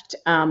left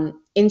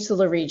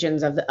insular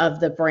regions of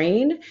the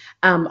brain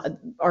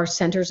are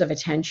centers of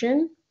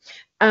attention.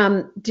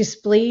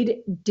 Displayed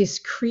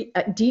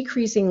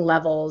decreasing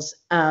levels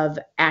of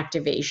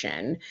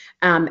activation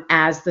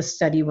as the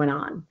study went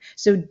on.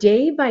 So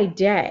day by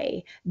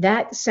day,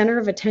 that center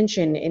of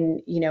attention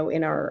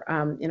in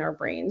our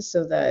brains,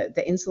 so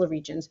the insular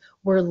regions,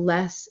 were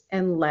less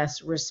and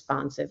less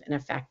responsive and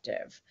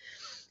effective.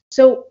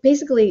 So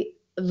basically,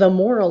 the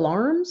more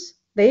alarms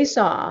they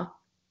saw,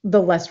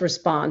 the less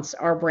response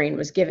our brain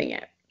was giving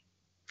it.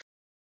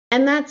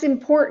 And that's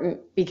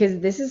important because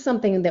this is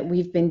something that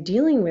we've been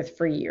dealing with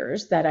for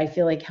years, that I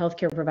feel like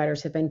healthcare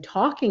providers have been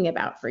talking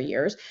about for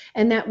years,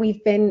 and that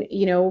we've been,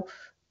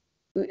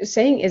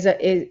 saying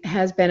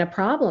has been a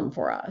problem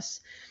for us.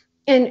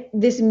 And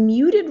this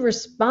muted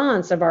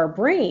response of our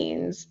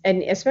brains,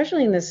 and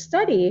especially in this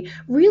study,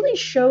 really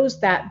shows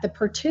that the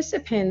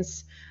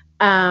participants'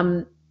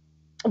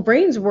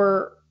 brains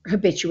were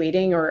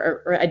habituating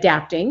or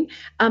adapting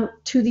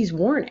to these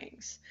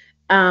warnings.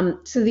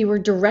 So they were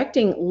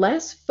directing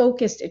less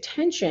focused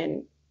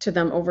attention to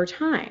them over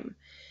time.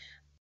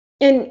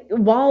 And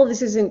while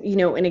this isn't,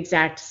 an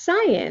exact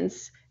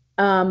science,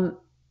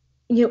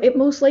 it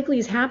most likely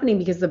is happening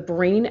because the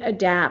brain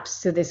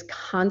adapts to this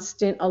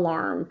constant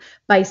alarm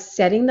by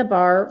setting the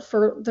bar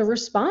for the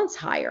response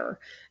higher.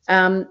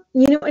 And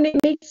it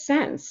makes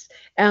sense.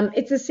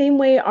 It's the same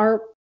way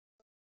our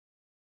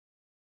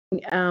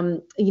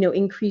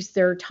increase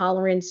their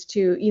tolerance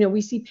to,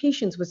 we see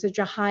patients with such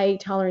a high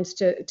tolerance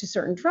to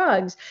certain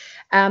drugs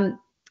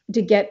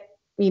to get,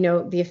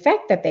 the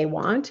effect that they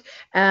want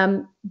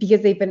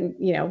because they've been,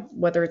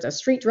 whether it's a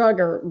street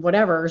drug or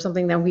whatever, or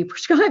something that we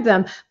prescribe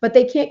them, but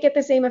they can't get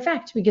the same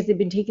effect because they've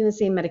been taking the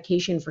same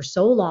medication for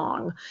so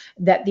long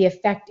that the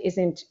effect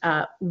isn't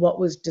what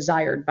was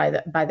desired by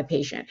the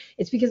patient.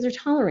 It's because their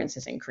tolerance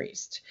has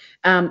increased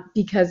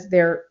because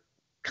they're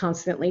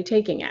constantly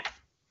taking it.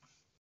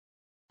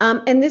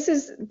 And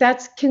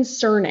that's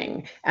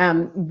concerning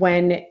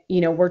when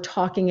we're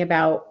talking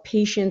about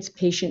patient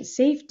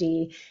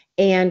safety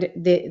and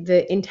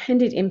the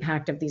intended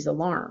impact of these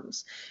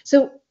alarms.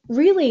 So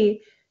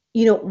really,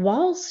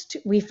 whilst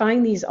we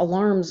find these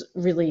alarms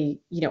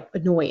really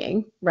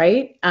annoying,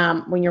 right?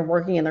 When you're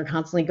working and they're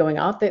constantly going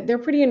off, they're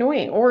pretty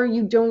annoying, or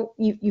you've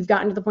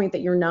gotten to the point that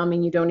you're numb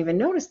and you don't even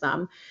notice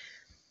them.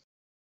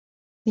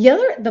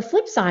 The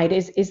flip side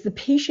is the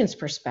patient's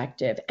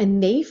perspective,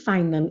 and they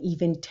find them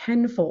even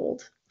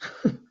tenfold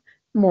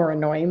more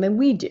annoying than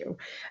we do.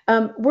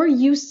 We're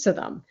used to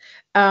them,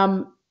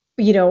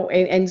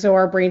 and so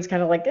our brain's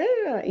kind of like,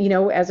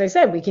 as I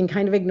said, we can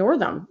kind of ignore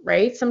them,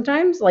 right?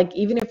 Sometimes, like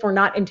even if we're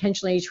not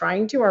intentionally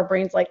trying to, our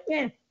brain's like,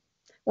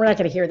 we're not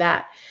going to hear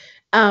that.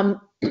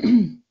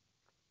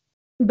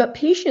 But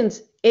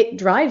patients, it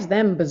drives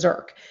them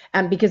berserk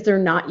because they're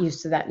not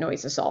used to that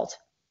noise assault.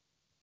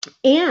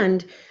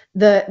 And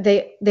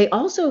they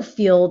also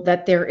feel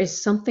that there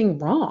is something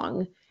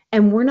wrong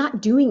and we're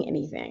not doing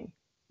anything.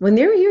 When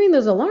they're hearing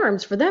those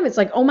alarms, for them, it's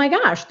like, oh my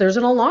gosh, there's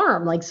an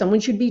alarm. Like someone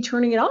should be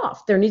turning it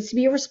off. There needs to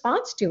be a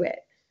response to it.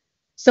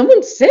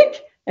 Someone's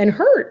sick and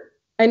hurt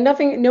and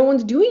no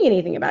one's doing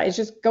anything about it. It's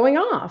just going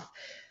off.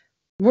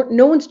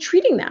 No one's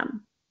treating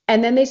them.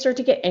 And then they start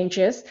to get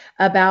anxious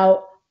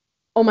about,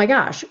 oh my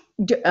gosh,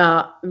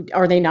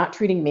 are they not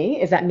treating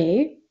me? Is that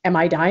me? Am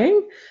I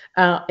dying?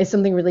 Is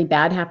something really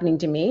bad happening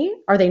to me?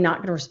 Are they not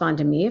going to respond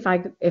to me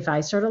if I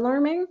start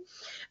alarming?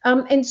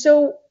 And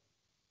so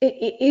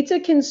it's a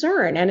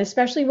concern, and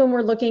especially when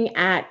we're looking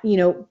at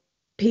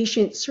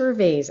patient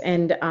surveys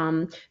and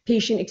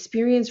patient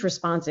experience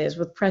responses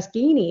with Press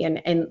Ganey,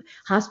 and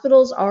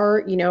hospitals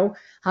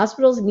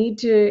need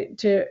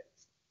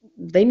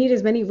they need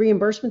as many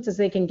reimbursements as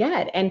they can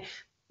get, and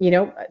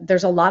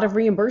there's a lot of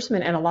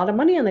reimbursement and a lot of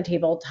money on the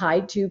table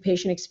tied to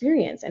patient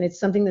experience. And it's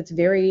something that's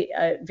very,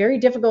 very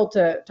difficult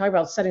to talk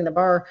about setting the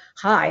bar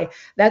high.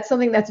 That's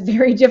something that's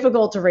very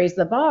difficult to raise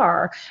the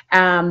bar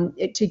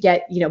to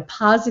get,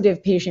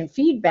 positive patient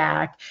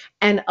feedback.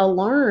 And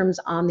alarms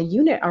on the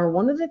unit are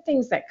one of the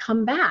things that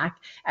come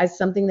back as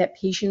something that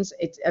patients,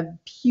 it's a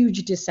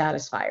huge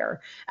dissatisfier.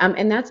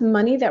 And that's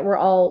money that we're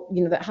all,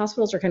 that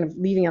hospitals are kind of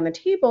leaving on the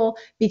table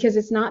because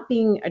it's not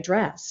being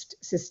addressed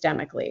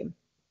systemically.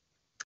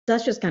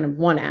 That's just kind of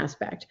one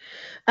aspect.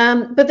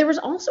 But there was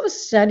also a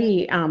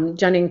study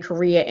done in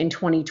Korea in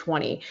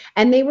 2020,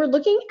 and they were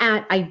looking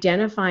at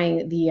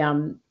identifying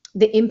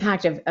the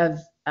impact of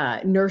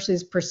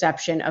nurses'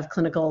 perception of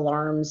clinical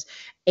alarms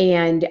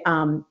and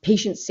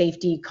patient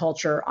safety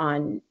culture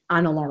on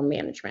alarm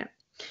management,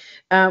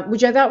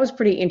 which I thought was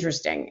pretty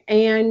interesting.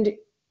 And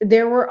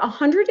there were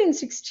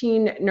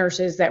 116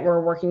 nurses that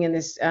were working in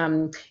this.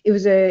 It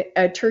was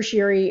a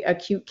tertiary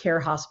acute care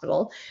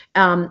hospital.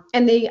 And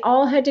they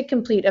all had to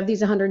complete, of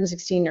these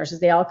 116 nurses,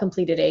 they all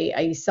completed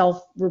a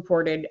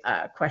self-reported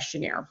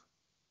questionnaire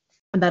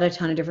about a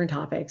ton of different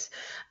topics.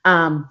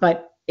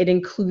 But it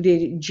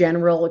included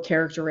general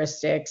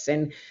characteristics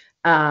and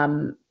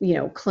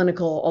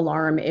clinical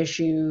alarm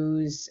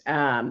issues,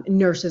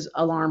 nurses'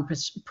 alarm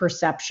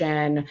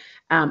perception,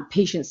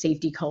 patient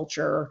safety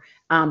culture,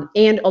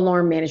 and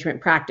alarm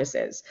management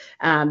practices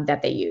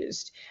that they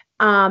used.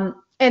 And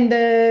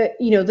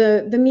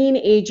the mean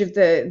age of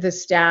the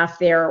staff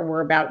there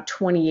were about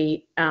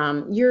 28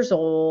 years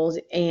old,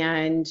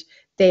 and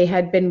they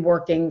had been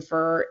working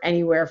for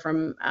anywhere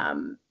from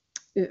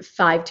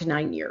 5 to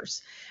 9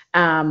 years.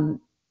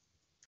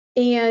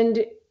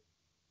 And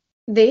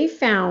they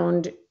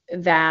found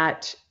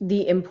that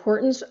the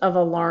importance of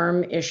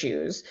alarm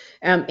issues,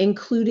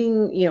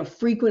 including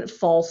frequent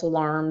false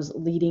alarms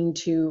leading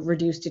to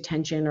reduced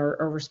attention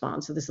or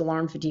response, so this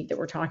alarm fatigue that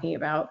we're talking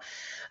about,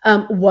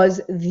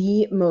 was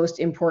the most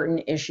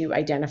important issue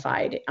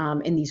identified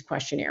in these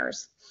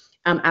questionnaires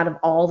out of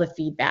all the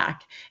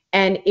feedback.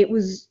 And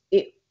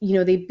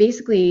they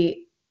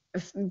basically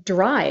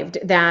derived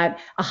that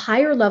a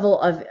higher level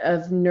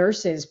of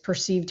nurses'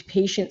 perceived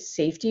patient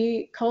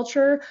safety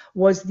culture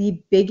was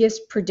the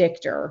biggest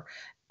predictor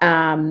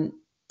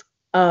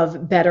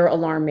of better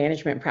alarm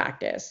management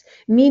practice,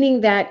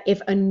 meaning that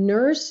if a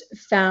nurse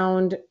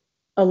found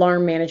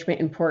alarm management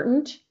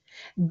important,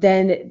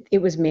 then it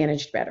was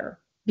managed better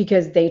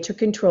because they took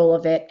control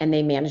of it and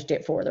they managed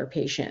it for their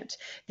patient.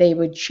 They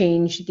would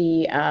change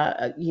the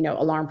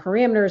alarm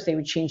parameters, they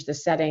would change the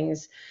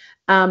settings.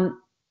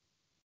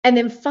 And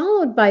then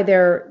followed by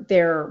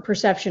their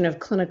perception of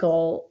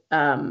clinical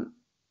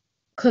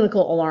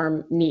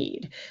alarm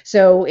need.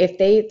 So if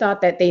they thought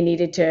that they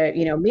needed to,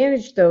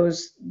 manage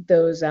those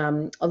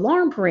alarm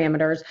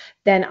parameters,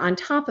 then on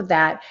top of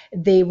that,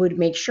 they would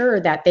make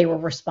sure that they were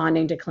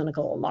responding to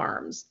clinical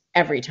alarms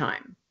every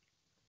time.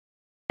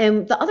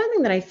 And the other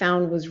thing that I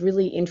found was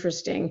really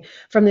interesting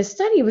from this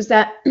study was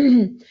that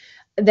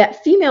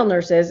that female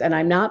nurses, and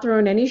I'm not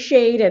throwing any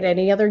shade at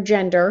any other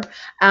gender,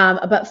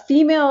 but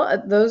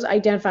those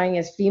identifying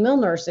as female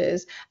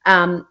nurses,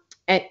 and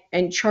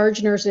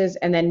charge nurses,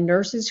 and then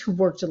nurses who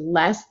worked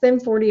less than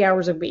 40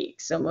 hours a week,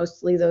 so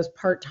mostly those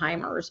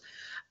part-timers,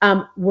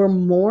 were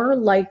more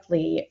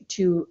likely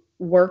to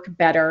work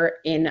better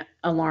in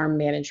alarm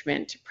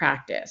management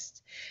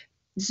practice.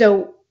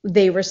 So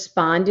they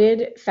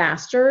responded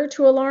faster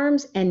to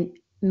alarms and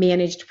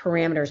managed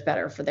parameters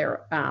better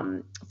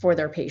for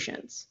their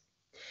patients.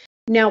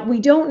 Now, we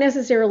don't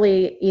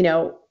necessarily,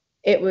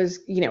 it was,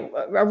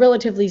 a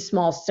relatively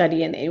small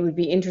study, and it would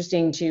be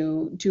interesting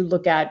to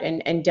look at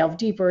and delve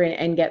deeper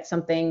and get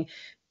something,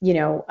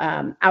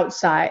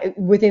 outside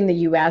within the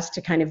US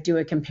to kind of do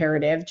a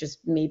comparative,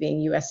 just me being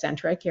US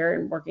centric here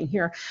and working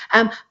here.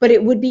 But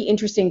it would be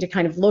interesting to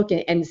kind of look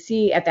and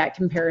see at that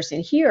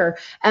comparison here.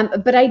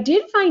 But I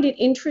did find it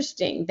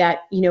interesting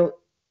that,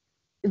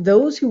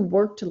 those who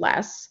worked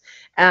less,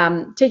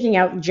 taking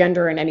out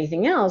gender and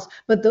anything else,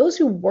 but those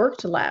who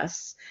worked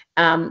less,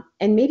 and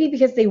maybe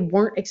because they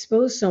weren't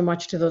exposed so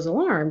much to those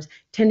alarms,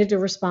 tended to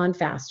respond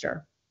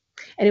faster.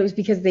 And it was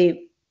because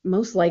they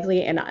most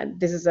likely, and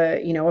this is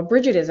a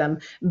Bridgetism,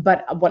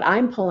 but what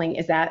I'm pulling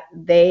is that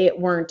they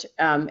weren't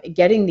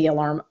getting the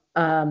alarm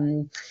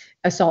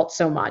assault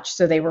so much,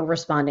 so they were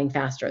responding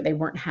faster. They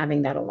weren't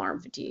having that alarm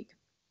fatigue.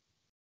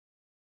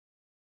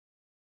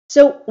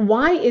 So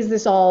why is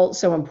this all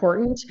so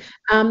important?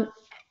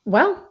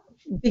 Well,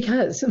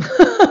 because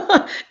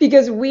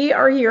we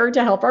are here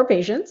to help our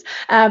patients,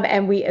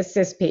 and we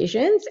assist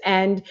patients,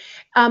 and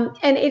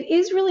it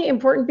is really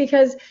important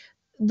because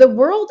the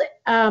World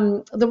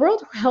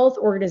Health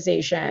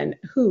Organization,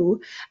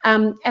 WHO,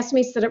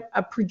 estimates that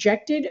a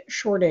projected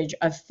shortage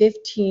of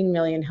 15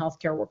 million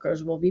healthcare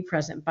workers will be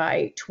present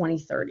by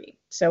 2030.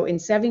 So in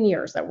 7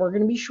 years, that we're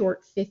going to be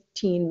short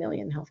 15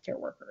 million healthcare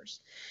workers.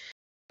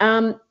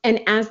 And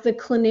as the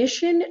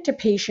clinician to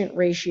patient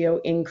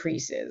ratio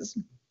increases,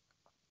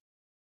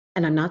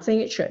 and I'm not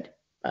saying it should,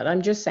 but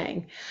I'm just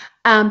saying,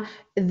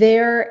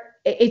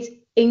 it's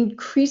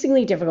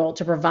increasingly difficult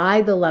to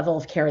provide the level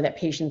of care that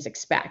patients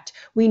expect.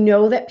 We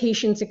know that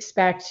patients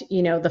expect,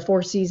 the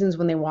 4 seasons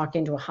when they walk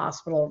into a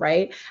hospital,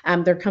 right?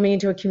 They're coming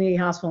into a community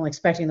hospital and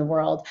expecting the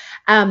world.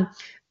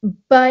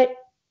 But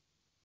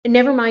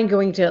never mind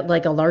going to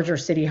like a larger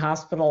city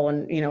hospital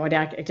and, an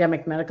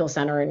academic medical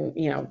center.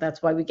 And,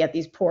 that's why we get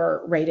these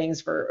poor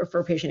ratings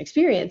for patient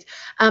experience.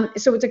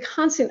 So it's a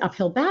constant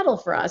uphill battle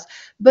for us.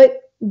 But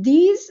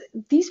these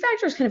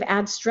factors kind of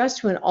add stress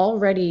to an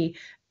already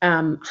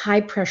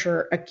high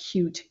pressure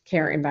acute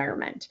care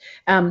environment.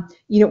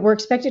 We're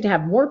expected to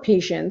have more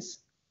patients,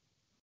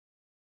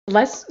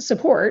 less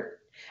support,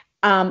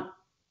 and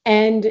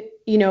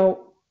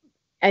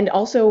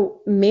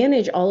also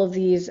manage all of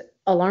these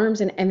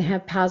alarms and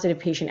have positive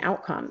patient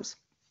outcomes.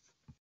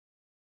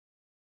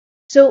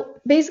 So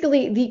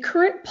basically, the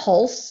current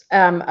pulse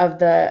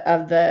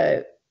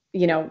I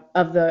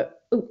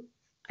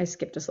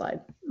skipped a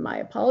slide. My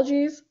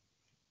apologies.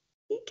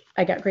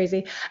 I got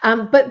crazy.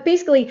 But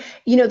basically,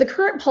 the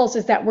current pulse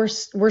is that we're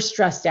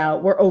stressed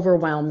out, we're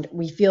overwhelmed,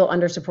 we feel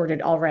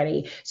undersupported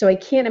already. So I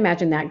can't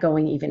imagine that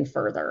going even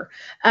further.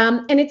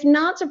 And it's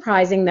not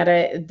surprising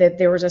that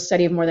there was a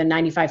study of more than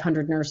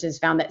 9,500 nurses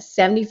found that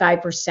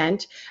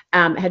 75%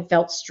 had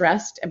felt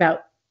stressed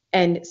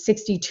and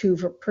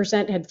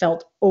 62% had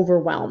felt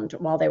overwhelmed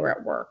while they were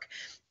at work.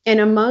 And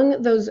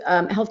among those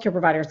healthcare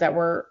providers that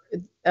were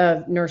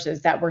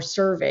nurses that were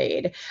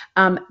surveyed,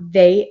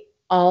 they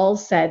all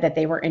said that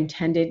they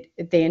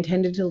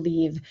intended to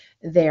leave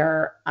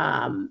their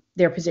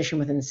position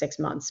within 6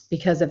 months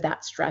because of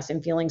that stress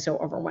and feeling so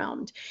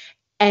overwhelmed.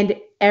 And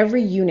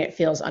every unit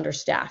feels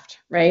understaffed,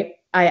 right?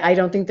 I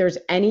don't think there's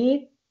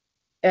any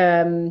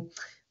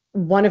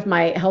one of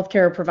my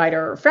healthcare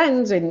provider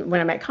friends, and when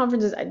I'm at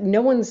conferences,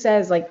 no one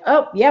says like,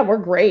 "Oh yeah, we're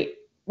great.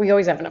 We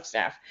always have enough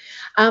staff."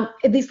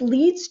 This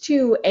leads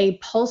to a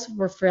pulse of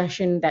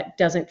profession that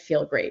doesn't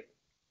feel great.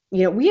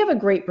 We have a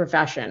great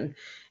profession.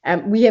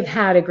 We have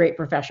had a great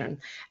profession.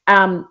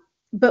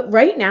 But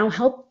right now,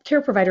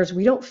 healthcare providers,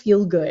 we don't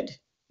feel good.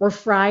 We're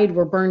fried,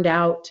 we're burned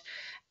out.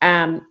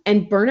 And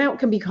burnout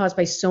can be caused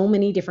by so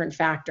many different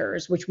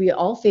factors, which we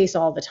all face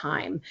all the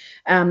time.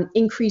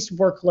 Increased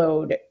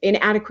workload,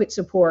 inadequate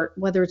support,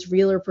 whether it's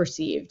real or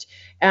perceived,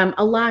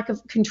 a lack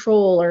of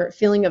control or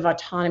feeling of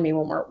autonomy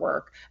when we're at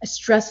work, a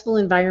stressful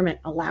environment,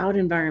 a loud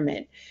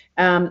environment,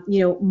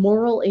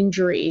 moral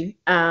injury,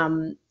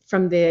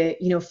 from the,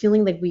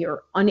 feeling like we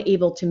are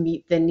unable to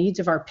meet the needs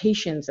of our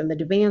patients and the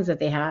demands that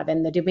they have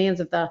and the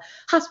demands of the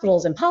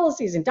hospitals and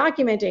policies and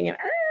documenting and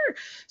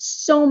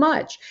so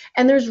much.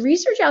 And there's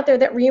research out there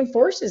that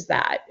reinforces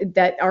that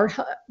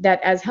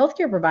as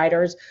healthcare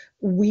providers,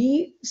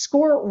 we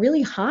score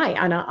really high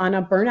on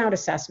a burnout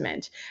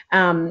assessment.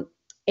 And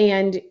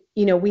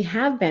we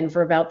have been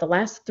for about the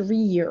last 3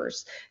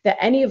 years that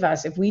any of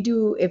us, if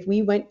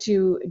we went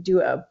to do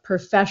a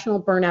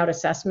professional burnout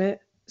assessment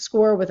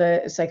score with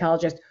a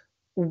psychologist,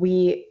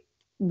 we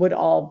would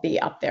all be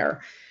up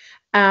there.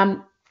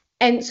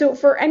 And so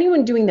for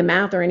anyone doing the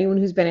math or anyone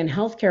who's been in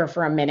healthcare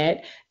for a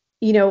minute,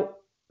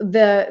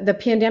 the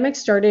pandemic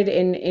started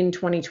in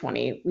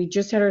 2020. We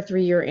just had our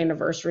 3-year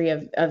anniversary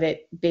of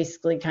it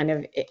basically kind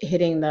of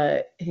hitting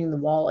the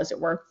wall, as it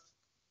were.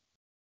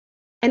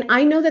 And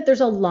I know that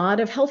there's a lot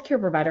of healthcare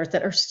providers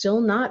that are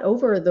still not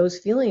over those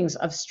feelings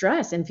of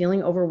stress and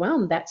feeling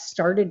overwhelmed that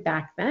started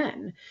back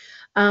then.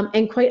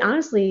 And quite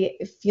honestly,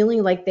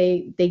 feeling like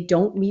they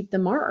don't meet the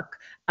mark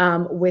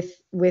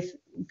with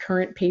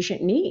current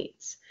patient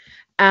needs.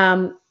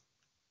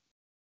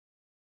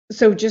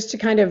 So just to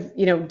kind of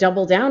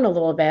double down a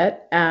little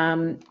bit,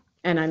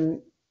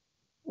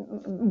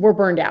 we're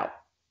burned out.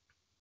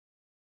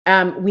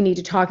 We need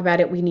to talk about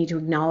it. We need to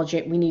acknowledge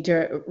it. We need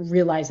to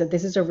realize that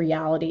this is a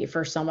reality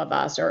for some of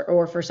us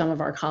or for some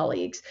of our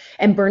colleagues.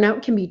 And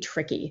burnout can be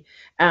tricky.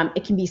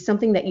 It can be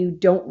something that you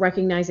don't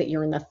recognize that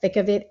you're in the thick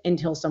of it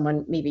until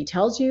someone maybe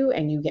tells you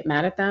and you get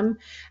mad at them.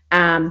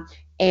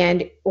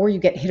 Or you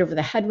get hit over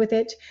the head with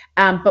it.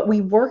 But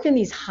we work in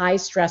these high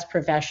stress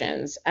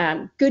professions,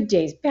 good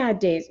days, bad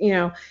days,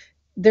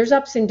 there's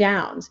ups and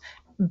downs,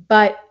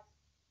 but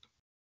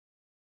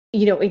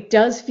it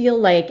does feel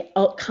like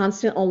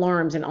constant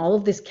alarms and all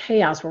of this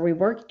chaos where we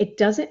work, it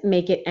doesn't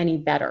make it any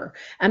better.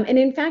 And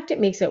in fact, it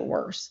makes it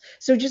worse.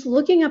 So just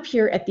looking up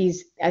here at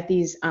these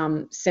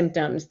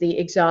symptoms, the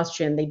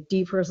exhaustion, the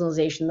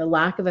depersonalization, the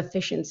lack of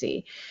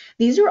efficiency,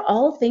 these are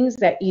all things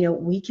that,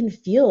 we can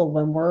feel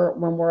when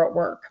we're at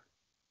work.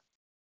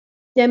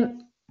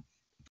 Then,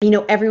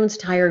 everyone's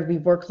tired. We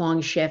work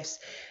long shifts.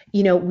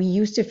 We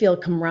used to feel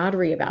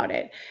camaraderie about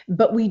it,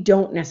 but we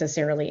don't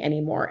necessarily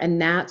anymore. And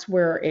that's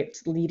where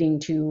it's leading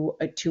to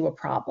a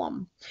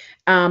problem.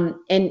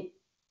 And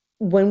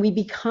when we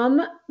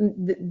become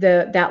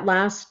that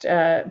last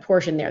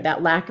portion there,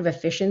 that lack of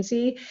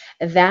efficiency,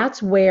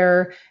 that's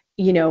where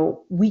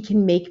we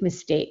can make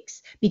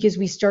mistakes because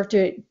we start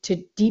to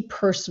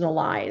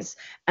depersonalize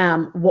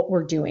what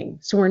we're doing.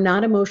 So we're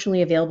not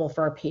emotionally available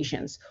for our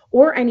patients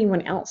or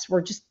anyone else.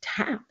 We're just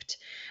tapped.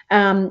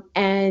 And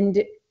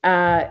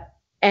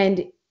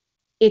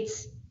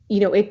it's,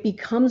 it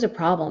becomes a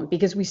problem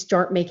because we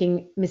start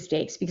making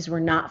mistakes because we're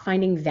not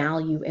finding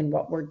value in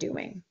what we're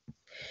doing.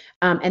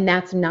 And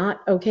that's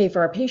not okay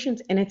for our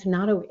patients, and it's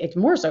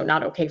more so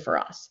not okay for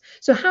us.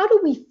 So how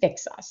do we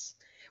fix us?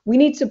 We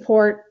need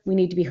support. We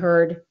need to be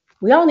heard.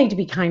 We all need to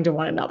be kind to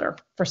one another,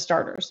 for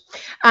starters.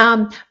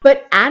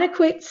 But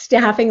adequate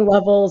staffing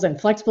levels and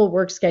flexible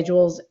work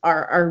schedules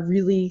are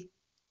really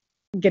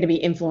going to be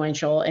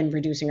influential in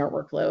reducing our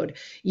workload.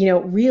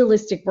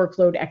 Realistic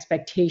workload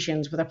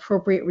expectations with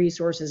appropriate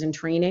resources and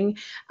training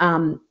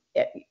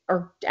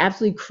are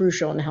absolutely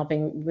crucial in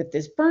helping with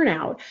this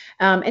burnout,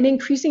 and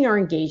increasing our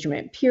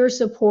engagement, peer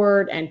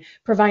support, and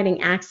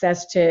providing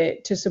access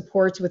to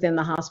supports within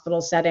the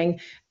hospital setting,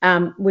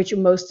 which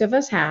most of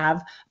us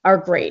have, are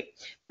great.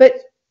 But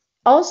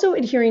also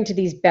adhering to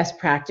these best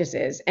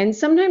practices. And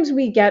sometimes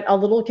we get a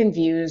little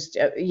confused,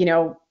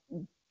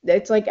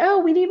 it's like, oh,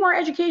 we need more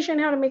education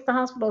how to make the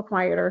hospital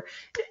quieter.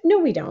 No,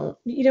 we don't.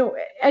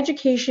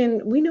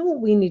 Education, we know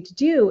what we need to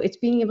do. It's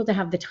being able to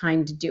have the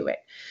time to do it.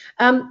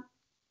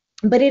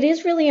 But it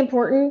is really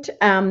important,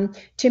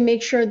 to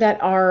make sure that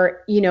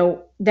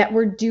that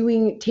we're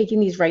taking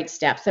these right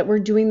steps, that we're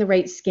doing the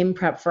right skin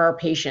prep for our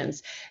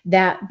patients.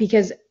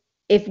 Because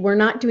if we're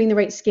not doing the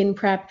right skin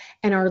prep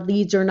and our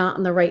leads are not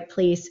in the right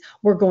place,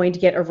 we're going to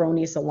get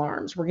erroneous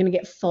alarms. We're going to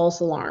get false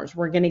alarms.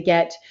 We're going to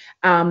get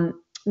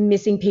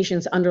missing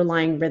patients'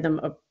 underlying rhythm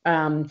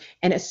and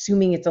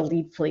assuming it's a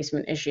lead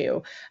placement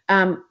issue.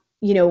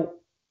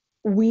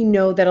 We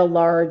know that a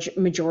large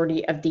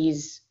majority of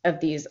these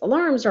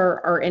alarms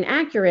are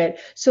inaccurate.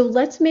 So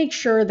let's make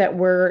sure that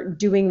we're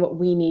doing what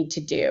we need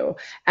to do.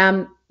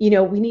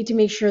 We need to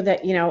make sure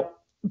that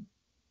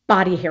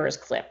body hair is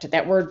clipped,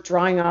 that we're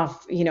drawing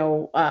off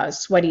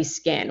sweaty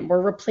skin,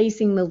 we're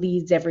replacing the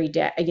leads every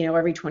day,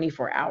 every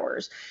 24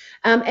 hours,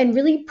 and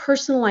really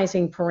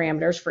personalizing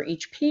parameters for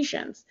each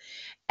patient.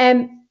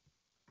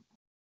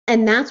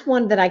 And that's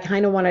one that I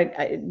kind of want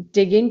to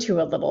dig into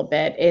a little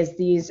bit, is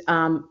these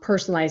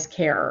personalized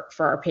care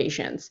for our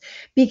patients,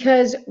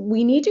 because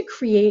we need to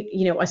create,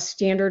 a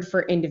standard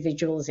for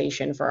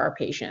individualization for our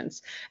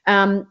patients,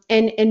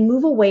 and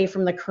move away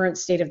from the current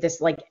state of this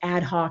like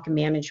ad hoc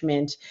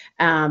management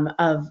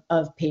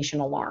of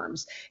patient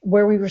alarms,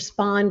 where we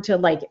respond to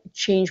like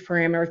change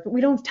parameters, but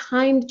we don't have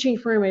time to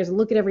change parameters and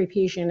look at every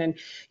patient. And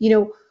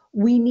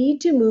we need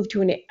to move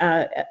to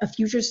a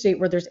future state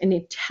where there's an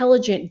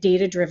intelligent,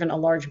 data-driven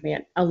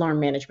alarm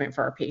management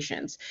for our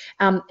patients,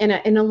 and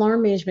an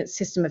alarm management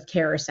system of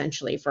care,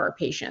 essentially, for our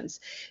patients.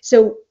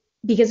 So,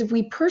 because if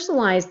we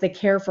personalize the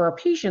care for our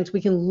patients, we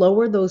can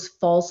lower those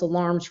false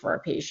alarms for our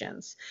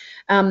patients.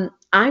 I'm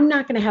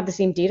not going to have the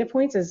same data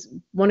points as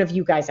one of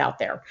you guys out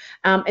there.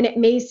 And it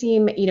may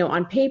seem,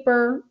 on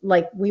paper,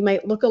 like we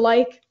might look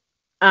alike,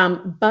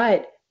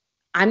 but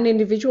I'm an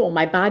individual.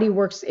 My body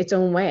works its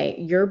own way.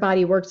 Your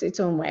body works its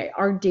own way.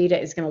 Our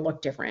data is going to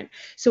look different.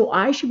 So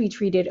I should be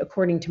treated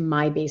according to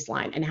my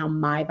baseline and how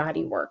my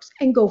body works,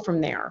 and go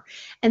from there.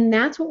 And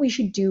that's what we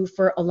should do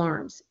for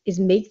alarms, is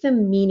make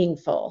them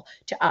meaningful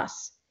to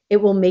us. It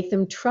will make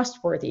them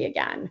trustworthy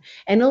again.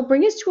 And it'll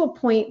bring us to a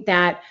point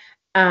that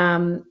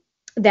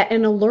that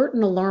an alert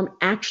and alarm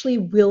actually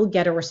will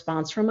get a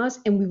response from us,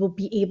 and we will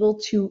be able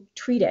to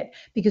treat it,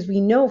 because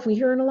we know if we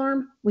hear an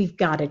alarm, we've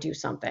got to do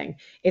something.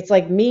 It's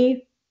like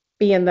me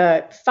being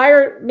the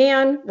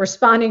fireman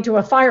responding to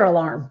a fire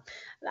alarm.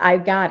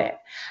 I've got it.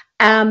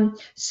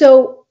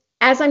 So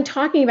as I'm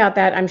talking about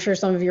that, I'm sure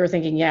some of you are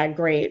thinking, yeah,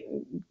 great,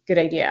 good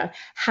idea.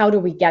 How do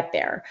we get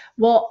there?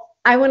 Well,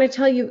 I want to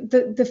tell you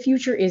the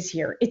future is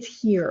here.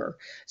 It's here.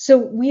 So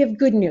we have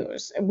good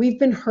news. We've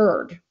been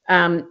heard.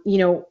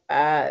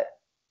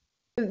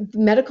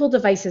 Medical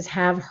devices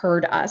have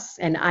heard us,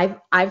 and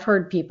I've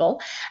heard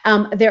people.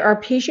 There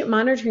are patient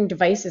monitoring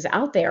devices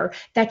out there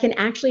that can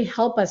actually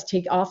help us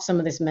take off some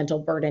of this mental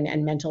burden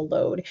and mental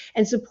load,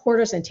 and support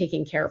us in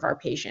taking care of our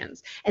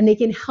patients. And they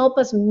can help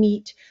us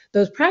meet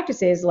those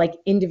practices like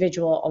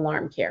individual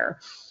alarm care.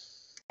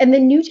 And the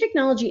new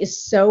technology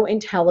is so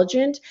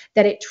intelligent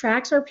that it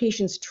tracks our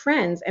patients'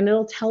 trends, and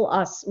it'll tell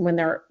us when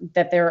there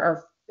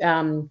are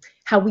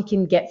how we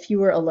can get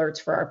fewer alerts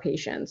for our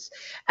patients,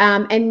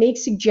 and make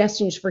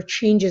suggestions for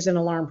changes in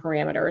alarm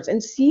parameters,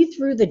 and see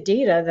through the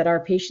data that our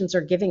patients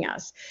are giving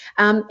us.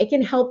 It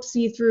can help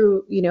see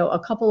through, a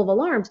couple of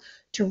alarms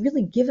to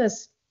really give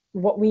us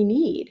what we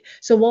need.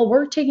 So while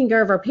we're taking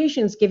care of our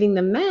patients, giving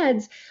them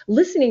meds,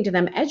 listening to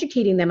them,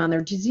 educating them on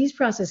their disease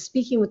process,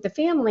 speaking with the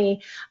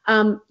family,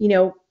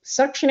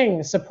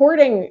 suctioning,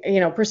 supporting,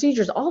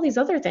 procedures, all these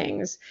other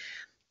things,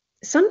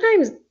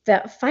 sometimes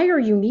that fire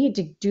you need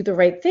to do the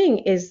right thing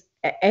is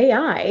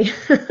AI,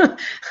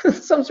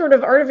 some sort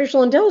of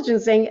artificial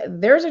intelligence saying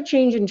there's a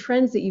change in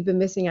trends that you've been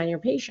missing on your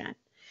patient.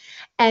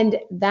 And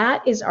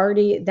that is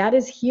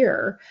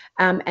here,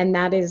 and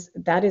that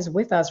is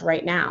with us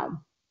right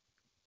now.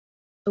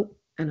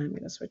 And I'm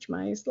going to switch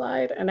my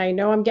slide. And I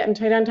know I'm getting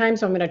tight on time,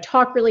 so I'm going to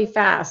talk really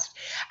fast.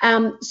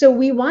 So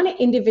we want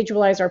to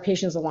individualize our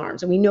patients'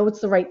 alarms, and we know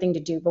it's the right thing to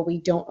do, but we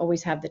don't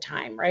always have the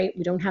time, right?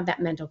 We don't have that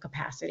mental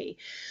capacity.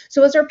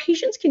 So as our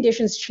patients'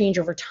 conditions change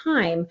over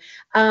time,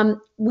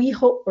 we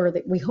hope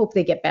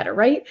they get better,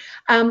 right?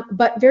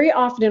 But very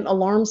often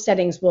alarm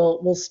settings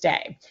will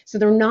stay. So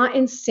they're not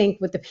in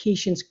sync with the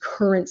patient's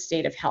current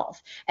state of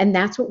health. And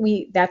that's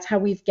how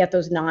we get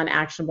those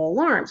non-actionable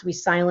alarms. We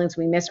silence,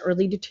 we miss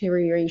early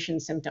deterioration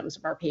symptoms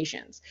of our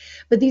patients.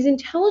 But these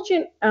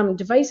intelligent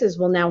devices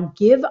will now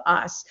give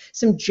us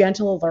some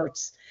gentle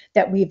alerts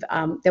that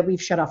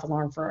we've shut off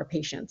alarm for our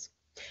patients.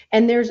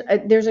 And there's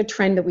a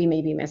trend that we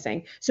may be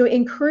missing. So it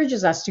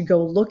encourages us to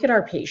go look at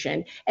our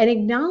patient and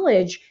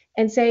acknowledge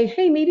and say,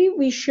 hey, maybe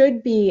we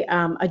should be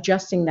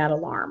adjusting that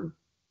alarm.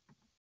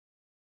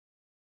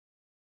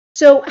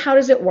 So how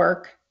does it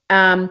work?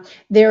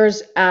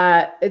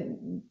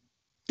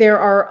 There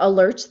are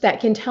alerts that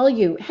can tell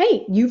you,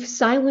 hey, you've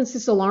silenced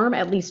this alarm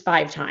at least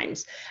 5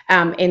 times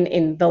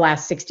in the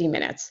last 60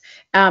 minutes.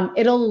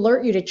 It'll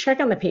alert you to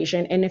check on the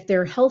patient, and if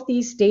they're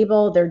healthy,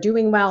 stable, they're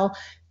doing well,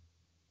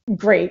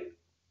 great.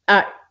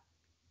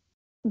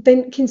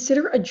 Then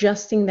consider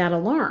adjusting that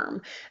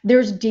alarm.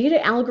 There's data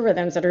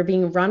algorithms that are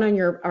being run on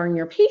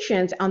your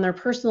patients on their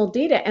personal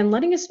data and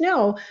letting us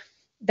know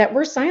that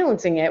we're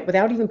silencing it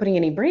without even putting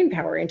any brain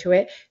power into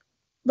it.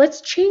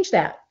 Let's change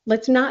that.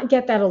 Let's not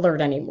get that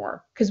alert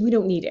anymore because we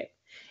don't need it.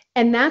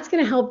 And that's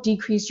going to help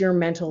decrease your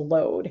mental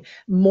load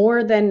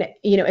more than,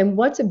 and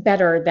what's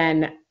better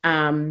than,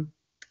 than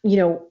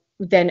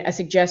a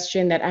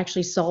suggestion that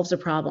actually solves a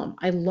problem.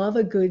 I love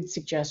a good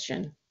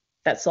suggestion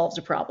that solves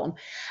a problem.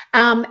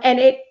 And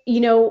it,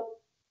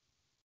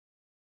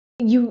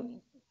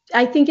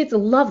 I think it's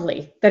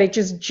lovely that it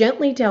just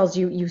gently tells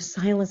you, you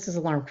silenced this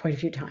alarm quite a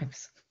few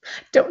times.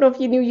 Don't know if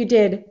you knew you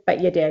did, but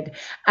you did.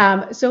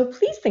 So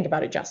please think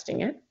about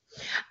adjusting it.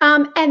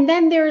 And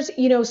then there's,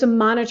 some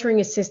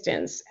monitoring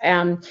assistance.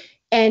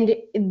 And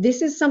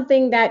this is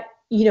something that,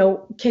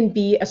 can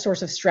be a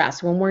source of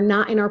stress when we're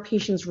not in our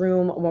patient's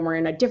room, when we're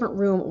in a different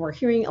room, and we're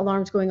hearing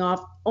alarms going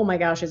off. Oh my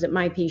gosh, is it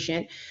my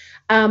patient?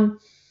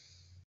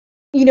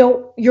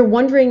 You're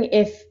wondering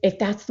if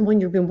that's the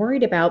one you've been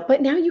worried about,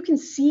 but now you can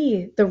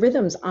see the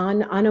rhythms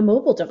on a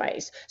mobile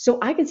device. So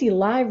I can see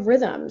live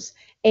rhythms.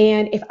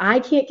 And if I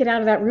can't get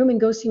out of that room and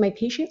go see my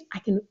patient, I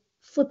can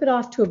flip it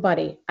off to a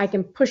buddy. I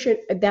can push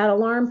that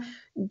alarm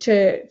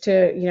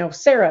to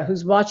Sarah,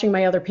 who's watching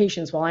my other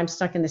patients while I'm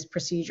stuck in this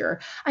procedure.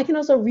 I can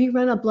also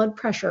rerun a blood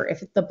pressure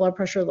if the blood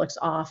pressure looks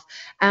off.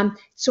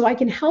 So I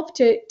can help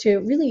to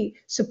really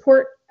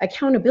support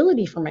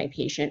accountability for my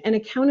patient and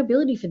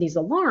accountability for these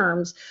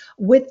alarms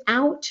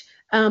without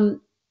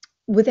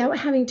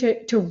having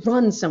to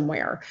run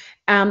somewhere.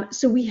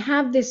 So we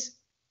have this,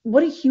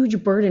 what a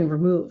huge burden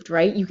removed,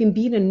 right? You can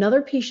be in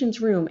another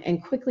patient's room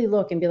and quickly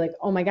look and be like,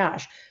 oh my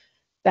gosh,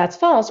 that's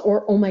false,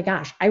 or oh my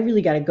gosh, I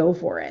really got to go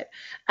for it,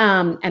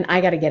 and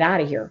I got to get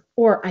out of here.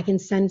 Or I can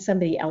send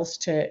somebody else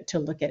to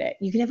look at it.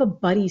 You can have a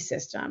buddy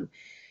system.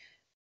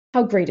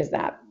 How great is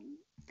that?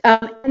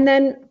 And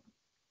then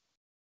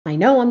I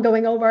know I'm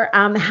going over.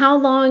 How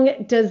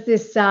long does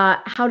this?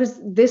 How does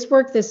this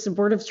work? This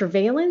supportive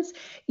surveillance?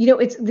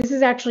 This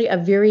is actually a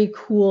very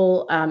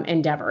cool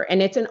endeavor,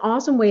 and it's an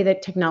awesome way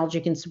that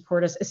technology can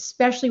support us,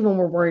 especially when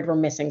we're worried we're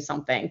missing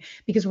something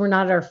because we're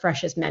not at our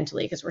freshest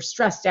mentally, because we're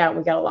stressed out.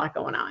 We got a lot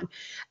going on.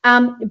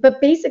 But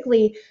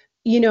basically,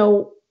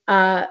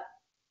 there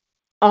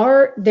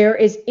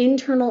is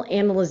internal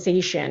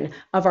analyzation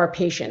of our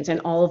patients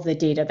and all of the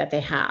data that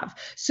they have.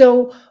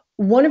 So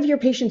one of your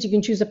patients, you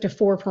can choose up to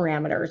 4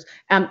 parameters.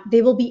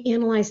 They will be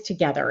analyzed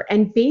together.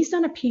 And based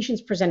on a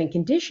patient's presenting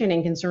condition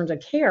and concerns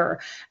of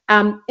care,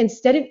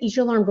 instead of each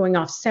alarm going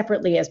off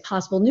separately as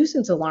possible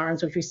nuisance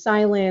alarms, which we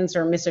silence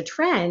or miss a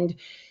trend,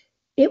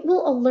 it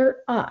will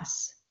alert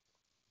us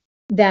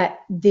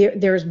that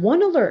there's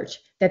one alert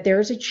that there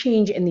is a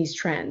change in these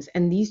trends,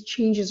 and these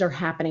changes are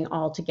happening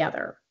all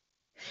together.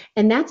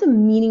 And that's a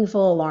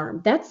meaningful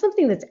alarm. That's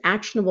something that's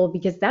actionable,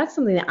 because that's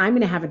something that I'm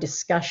going to have a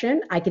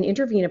discussion, I can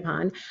intervene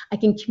upon, I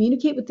can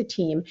communicate with the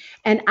team,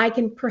 and I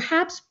can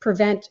perhaps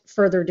prevent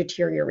further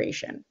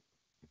deterioration.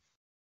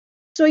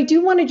 So I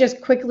do want to just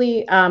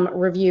quickly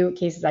review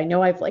cases. I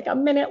know I've like a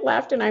minute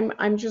left and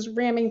I'm just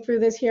ramming through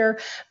this here,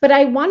 but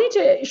I wanted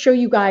to show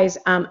you guys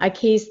a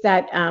case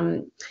that I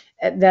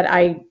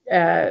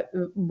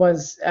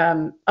was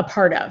a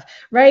part of,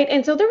 right?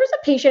 And so there was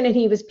a patient and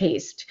he was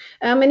paced,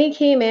 and he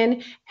came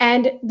in,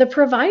 and the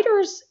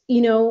providers,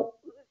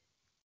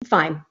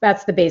 fine,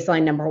 that's the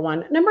baseline, number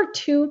one. Number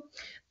two,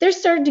 they're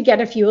starting to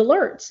get a few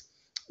alerts,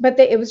 but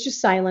it was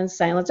just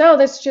silence. Oh,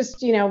 that's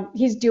just,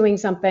 he's doing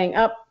something.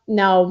 Oh,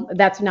 no,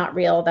 that's not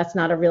real. That's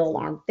not a real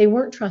alarm. They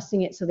weren't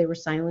trusting it, so they were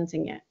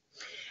silencing it.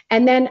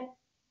 And then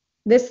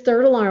this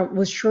third alarm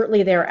was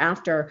shortly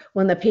thereafter,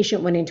 when the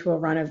patient went into a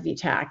run of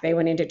VTAC. They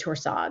went into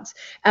torsades.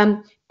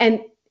 And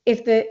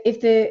if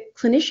the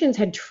clinicians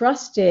had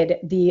trusted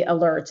the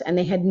alerts and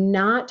they had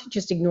not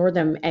just ignored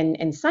them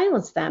and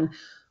silenced them,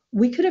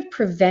 we could have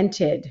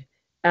prevented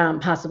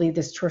possibly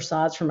this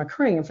torsades from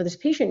occurring, and for this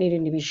patient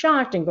needing to be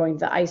shocked and going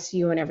to the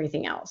ICU and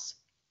everything else.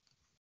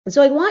 And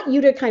so I want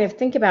you to kind of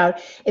think about,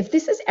 if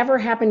this has ever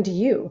happened to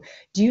you,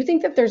 do you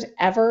think that there's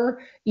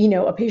ever,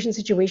 a patient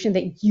situation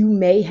that you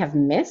may have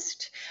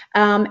missed?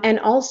 And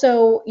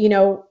also,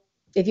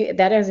 if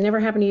that has never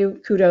happened to you,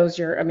 kudos,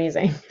 you're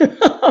amazing.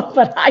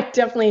 But I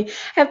definitely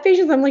have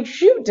patients, I'm like,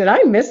 shoot, did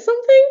I miss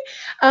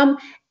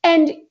something?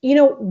 And,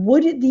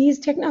 would these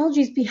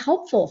technologies be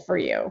helpful for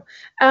you?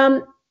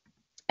 And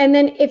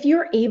then if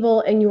you're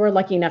able and you are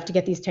lucky enough to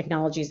get these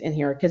technologies in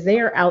here, because they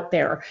are out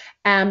there,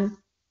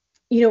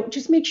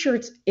 just make sure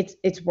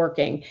it's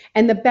working.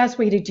 And the best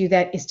way to do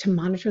that is to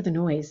monitor the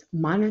noise,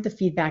 monitor the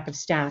feedback of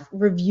staff,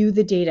 review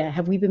the data.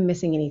 Have we been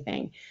missing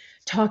anything?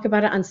 talk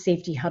about it on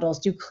safety huddles,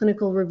 do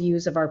clinical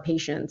reviews of our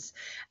patients.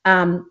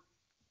 And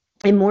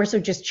more so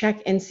just check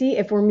and see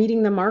if we're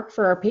meeting the mark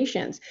for our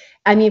patients.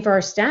 I mean, for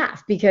our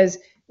staff, because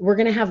we're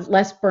going to have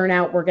less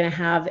burnout, we're going to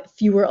have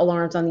fewer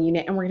alarms on the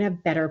unit, and we're going to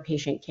have better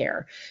patient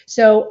care.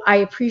 So I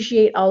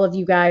appreciate all of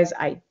you guys.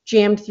 I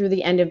jammed through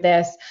the end of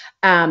this.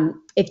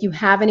 If you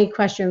have any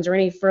questions or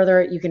any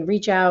further, you can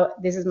reach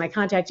out. This is my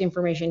contact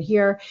information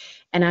here,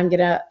 and I'm going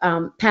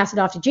to pass it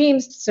off to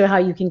James so how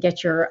you can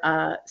get your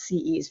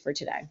CEs for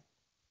today.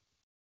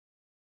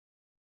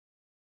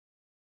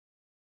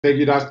 Thank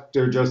you,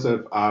 Dr.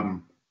 Joseph.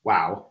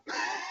 Wow.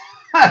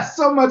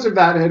 So much of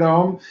that hit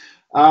home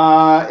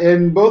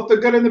in both the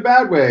good and the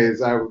bad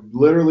ways. I was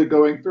literally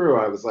going through,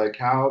 I was like,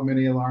 how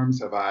many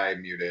alarms have I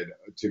muted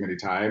too many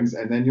times?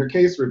 And then your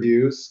case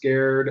review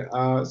scared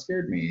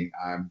me.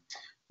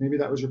 Maybe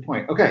that was your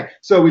point. Okay,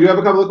 so we do have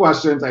a couple of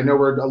questions. I know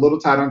we're a little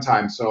tight on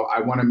time, so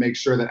I want to make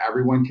sure that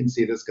everyone can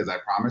see this because I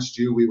promised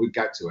you we would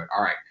get to it.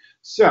 All right,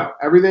 so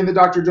everything that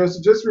Dr.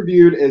 Joseph just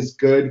reviewed is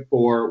good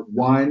for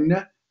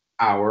 1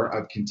 hour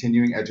of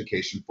continuing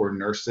education for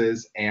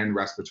nurses and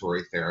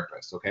respiratory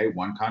therapists. Okay,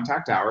 1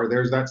 contact hour.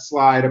 There's that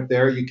slide up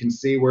there. You can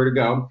see where to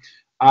go.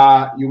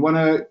 You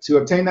want to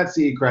obtain that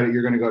CE credit,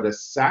 you're going to go to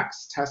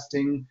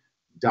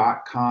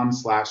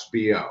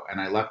saxtesting.com/BO. And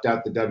I left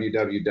out the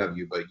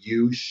www, but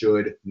you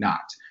should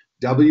not.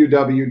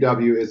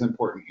 www is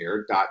important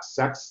here.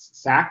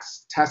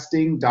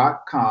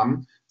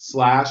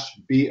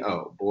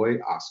 saxtesting.com/BO. Boy,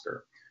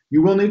 Oscar.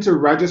 You will need to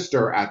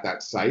register at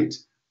that site,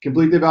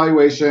 complete the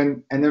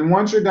evaluation, and then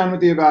once you're done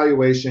with the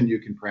evaluation, you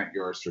can print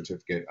your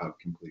certificate of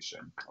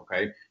completion,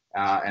 okay?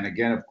 And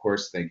again, of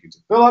course, thank you to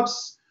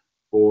Philips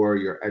for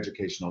your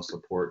educational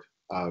support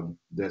of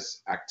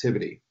this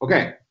activity.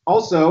 Okay,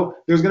 also,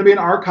 there's gonna be an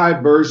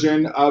archived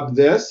version of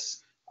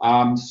this,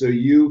 so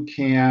you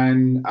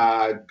can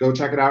go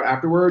check it out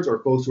afterwards,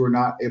 or folks who are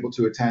not able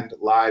to attend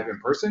live in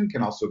person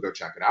can also go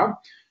check it out.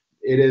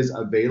 It is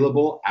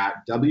available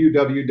at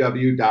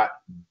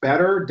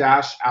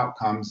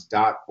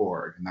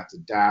www.better-outcomes.org. And that's a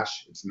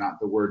dash, it's not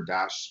the word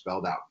dash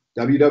spelled out.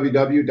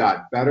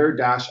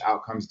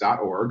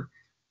 www.better-outcomes.org.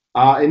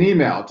 An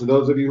email to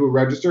those of you who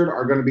registered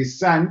are going to be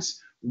sent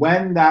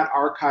when that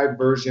archived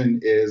version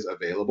is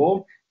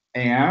available.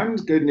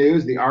 And good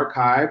news, the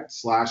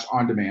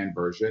archived/on-demand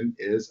version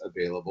is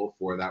available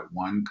for that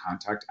 1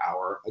 contact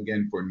hour,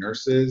 again, for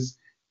nurses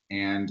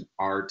and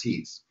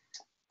RTs.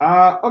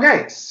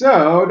 Okay,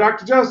 so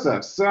Dr.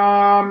 Joseph,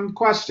 some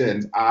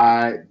questions.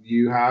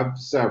 You have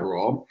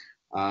several.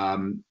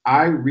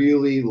 I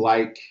really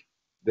like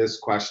this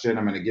question.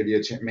 I'm going to give you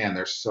a chance. Man,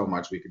 there's so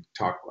much we could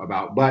talk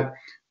about, but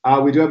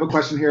we do have a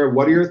question here.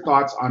 What are your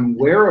thoughts on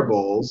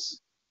wearables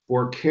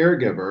for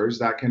caregivers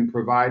that can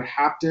provide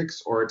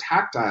haptics or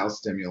tactile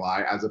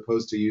stimuli as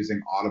opposed to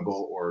using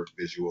audible or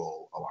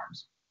visual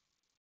alarms?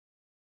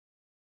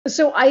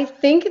 So I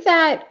think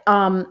that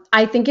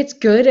I think it's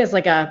good as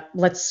like a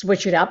let's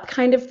switch it up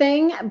kind of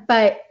thing,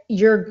 but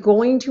you're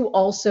going to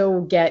also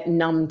get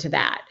numb to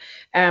that.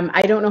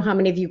 I don't know how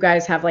many of you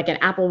guys have like an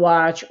Apple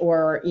Watch,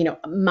 or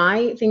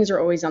my things are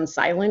always on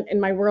silent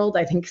in my world.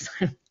 I think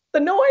the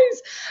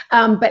noise,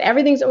 but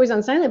everything's always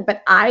on silent.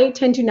 But I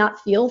tend to not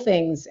feel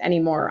things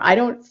anymore. I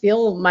don't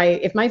feel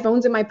if my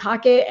phone's in my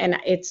pocket and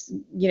it's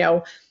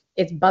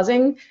it's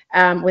buzzing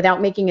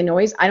without making a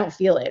noise, I don't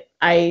feel it.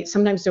 I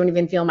sometimes don't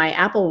even feel my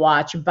Apple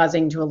Watch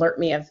buzzing to alert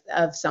me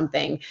of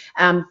something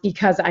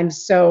because I'm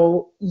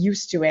so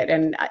used to it.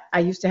 And I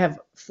used to have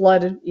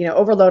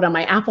overload on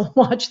my Apple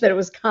Watch that it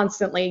was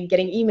constantly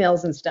getting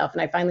emails and stuff.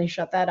 And I finally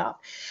shut that off.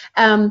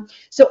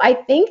 So I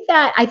think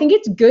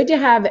it's good to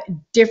have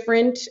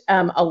different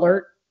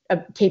alert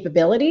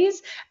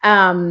capabilities.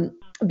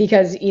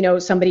 Because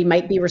somebody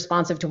might be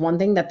responsive to one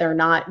thing that they're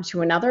not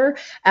to another,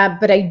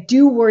 but I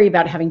do worry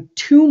about having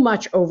too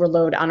much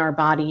overload on our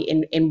body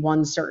in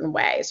one certain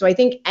way. So I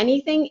think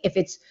anything, if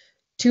it's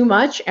too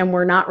much and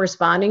we're not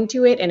responding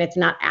to it and it's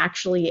not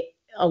actually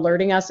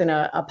alerting us in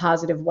a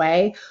positive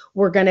way,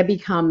 we're going to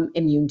become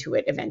immune to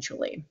it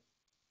eventually.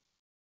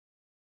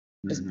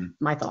 Just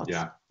my thoughts.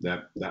 Yeah,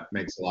 that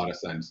makes a lot of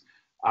sense.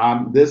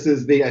 This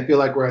is I feel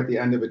like we're at the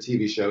end of a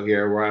TV show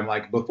here where I'm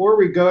like, before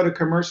we go to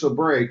commercial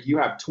break, you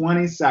have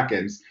 20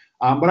 seconds.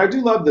 But I do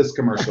love this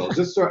commercial,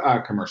 this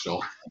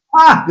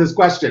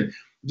question,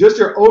 just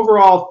your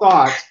overall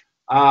thought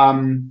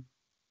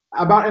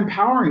about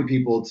empowering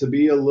people to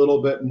be a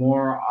little bit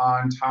more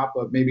on top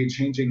of maybe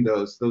changing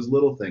those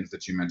little things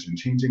that you mentioned,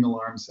 changing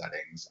alarm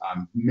settings,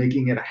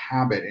 making it a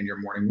habit in your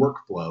morning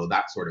workflow,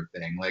 that sort of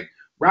thing. Like,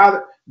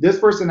 this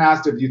person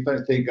asked if you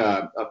think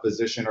a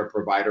physician or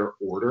provider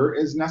order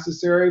is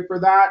necessary for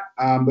that,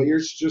 but you're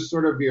just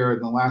in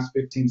the last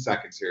 15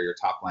 seconds here, your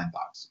top line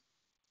thoughts.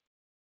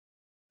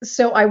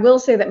 So I will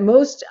say that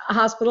most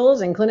hospitals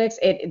and clinics,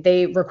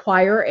 they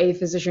require a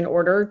physician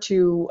order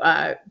to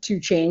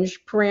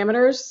change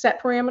parameters,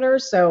 set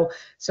parameters. So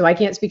I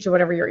can't speak to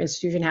whatever your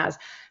institution has.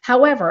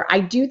 However, I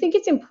do think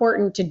it's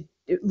important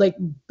like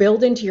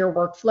build into your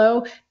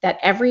workflow that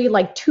every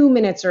like 2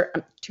 minutes or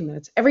 2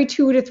 minutes, every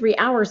 2 to 3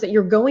 hours that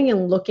you're going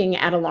and looking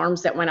at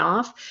alarms that went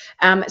off,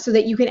 so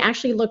that you can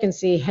actually look and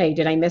see, hey,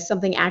 did I miss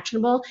something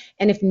actionable?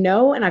 And if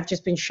no, and I've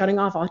just been shutting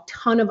off a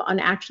ton of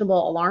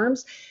unactionable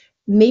alarms,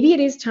 maybe it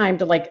is time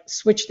to like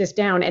switch this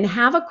down and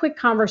have a quick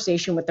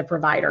conversation with the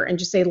provider and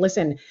just say,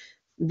 listen,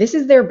 this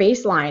is their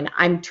baseline.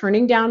 I'm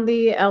turning down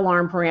the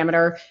alarm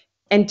parameter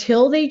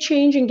until they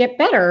change and get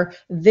better.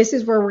 This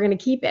is where we're going to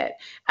keep it.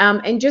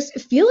 And just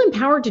feel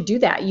empowered to do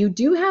that. You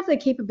do have the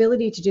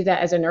capability to do that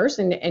as a nurse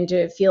and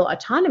to feel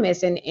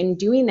autonomous in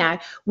doing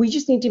that. We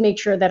just need to make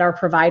sure that our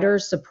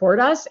providers support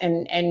us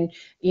and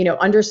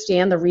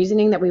understand the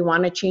reasoning that we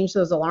want to change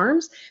those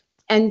alarms,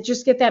 and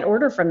just get that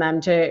order from them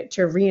to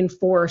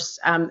reinforce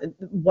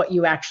what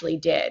you actually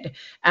did.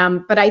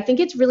 But I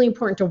think it's really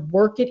important to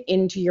work it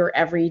into your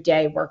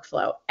everyday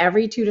workflow.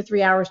 Every 2 to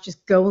 3 hours,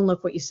 just go and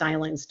look what you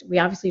silenced. We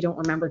obviously don't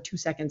remember 2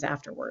 seconds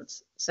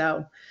afterwards.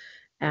 So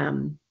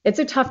it's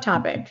a tough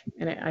topic,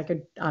 and I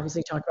could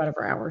obviously talk about it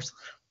for hours.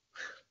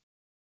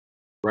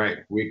 Right.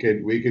 We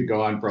could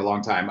go on for a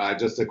long time.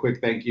 Just a quick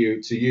thank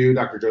you to you,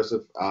 Dr.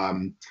 Joseph,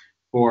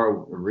 for a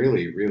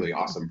really, really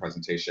awesome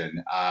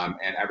presentation,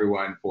 and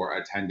everyone for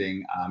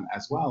attending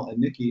as well. And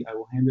Nikki, I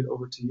will hand it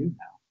over to you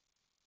now.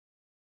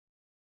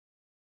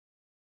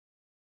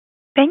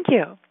 Thank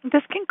you.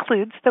 This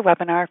concludes the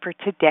webinar for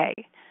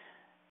today.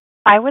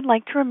 I would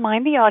like to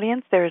remind the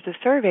audience there is a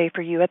survey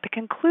for you at the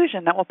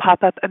conclusion that will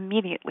pop up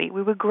immediately.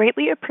 We would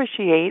greatly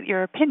appreciate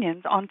your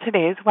opinions on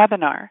today's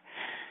webinar.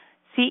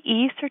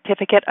 CE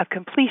Certificate of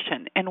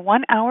Completion. In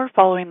 1 hour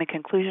following the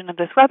conclusion of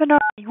this webinar,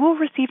 you will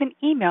receive an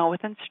email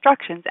with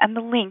instructions and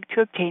the link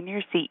to obtain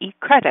your CE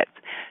credits.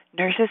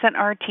 Nurses and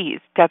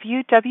RTs,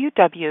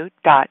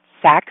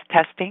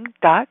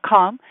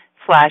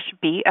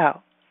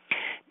 www.saxtesting.com/BO.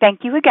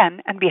 Thank you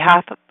again on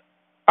behalf of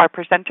our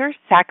presenters,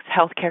 Sachs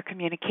Healthcare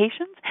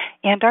Communications,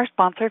 and our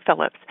sponsor,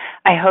 Philips.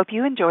 I hope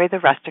you enjoy the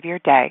rest of your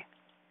day.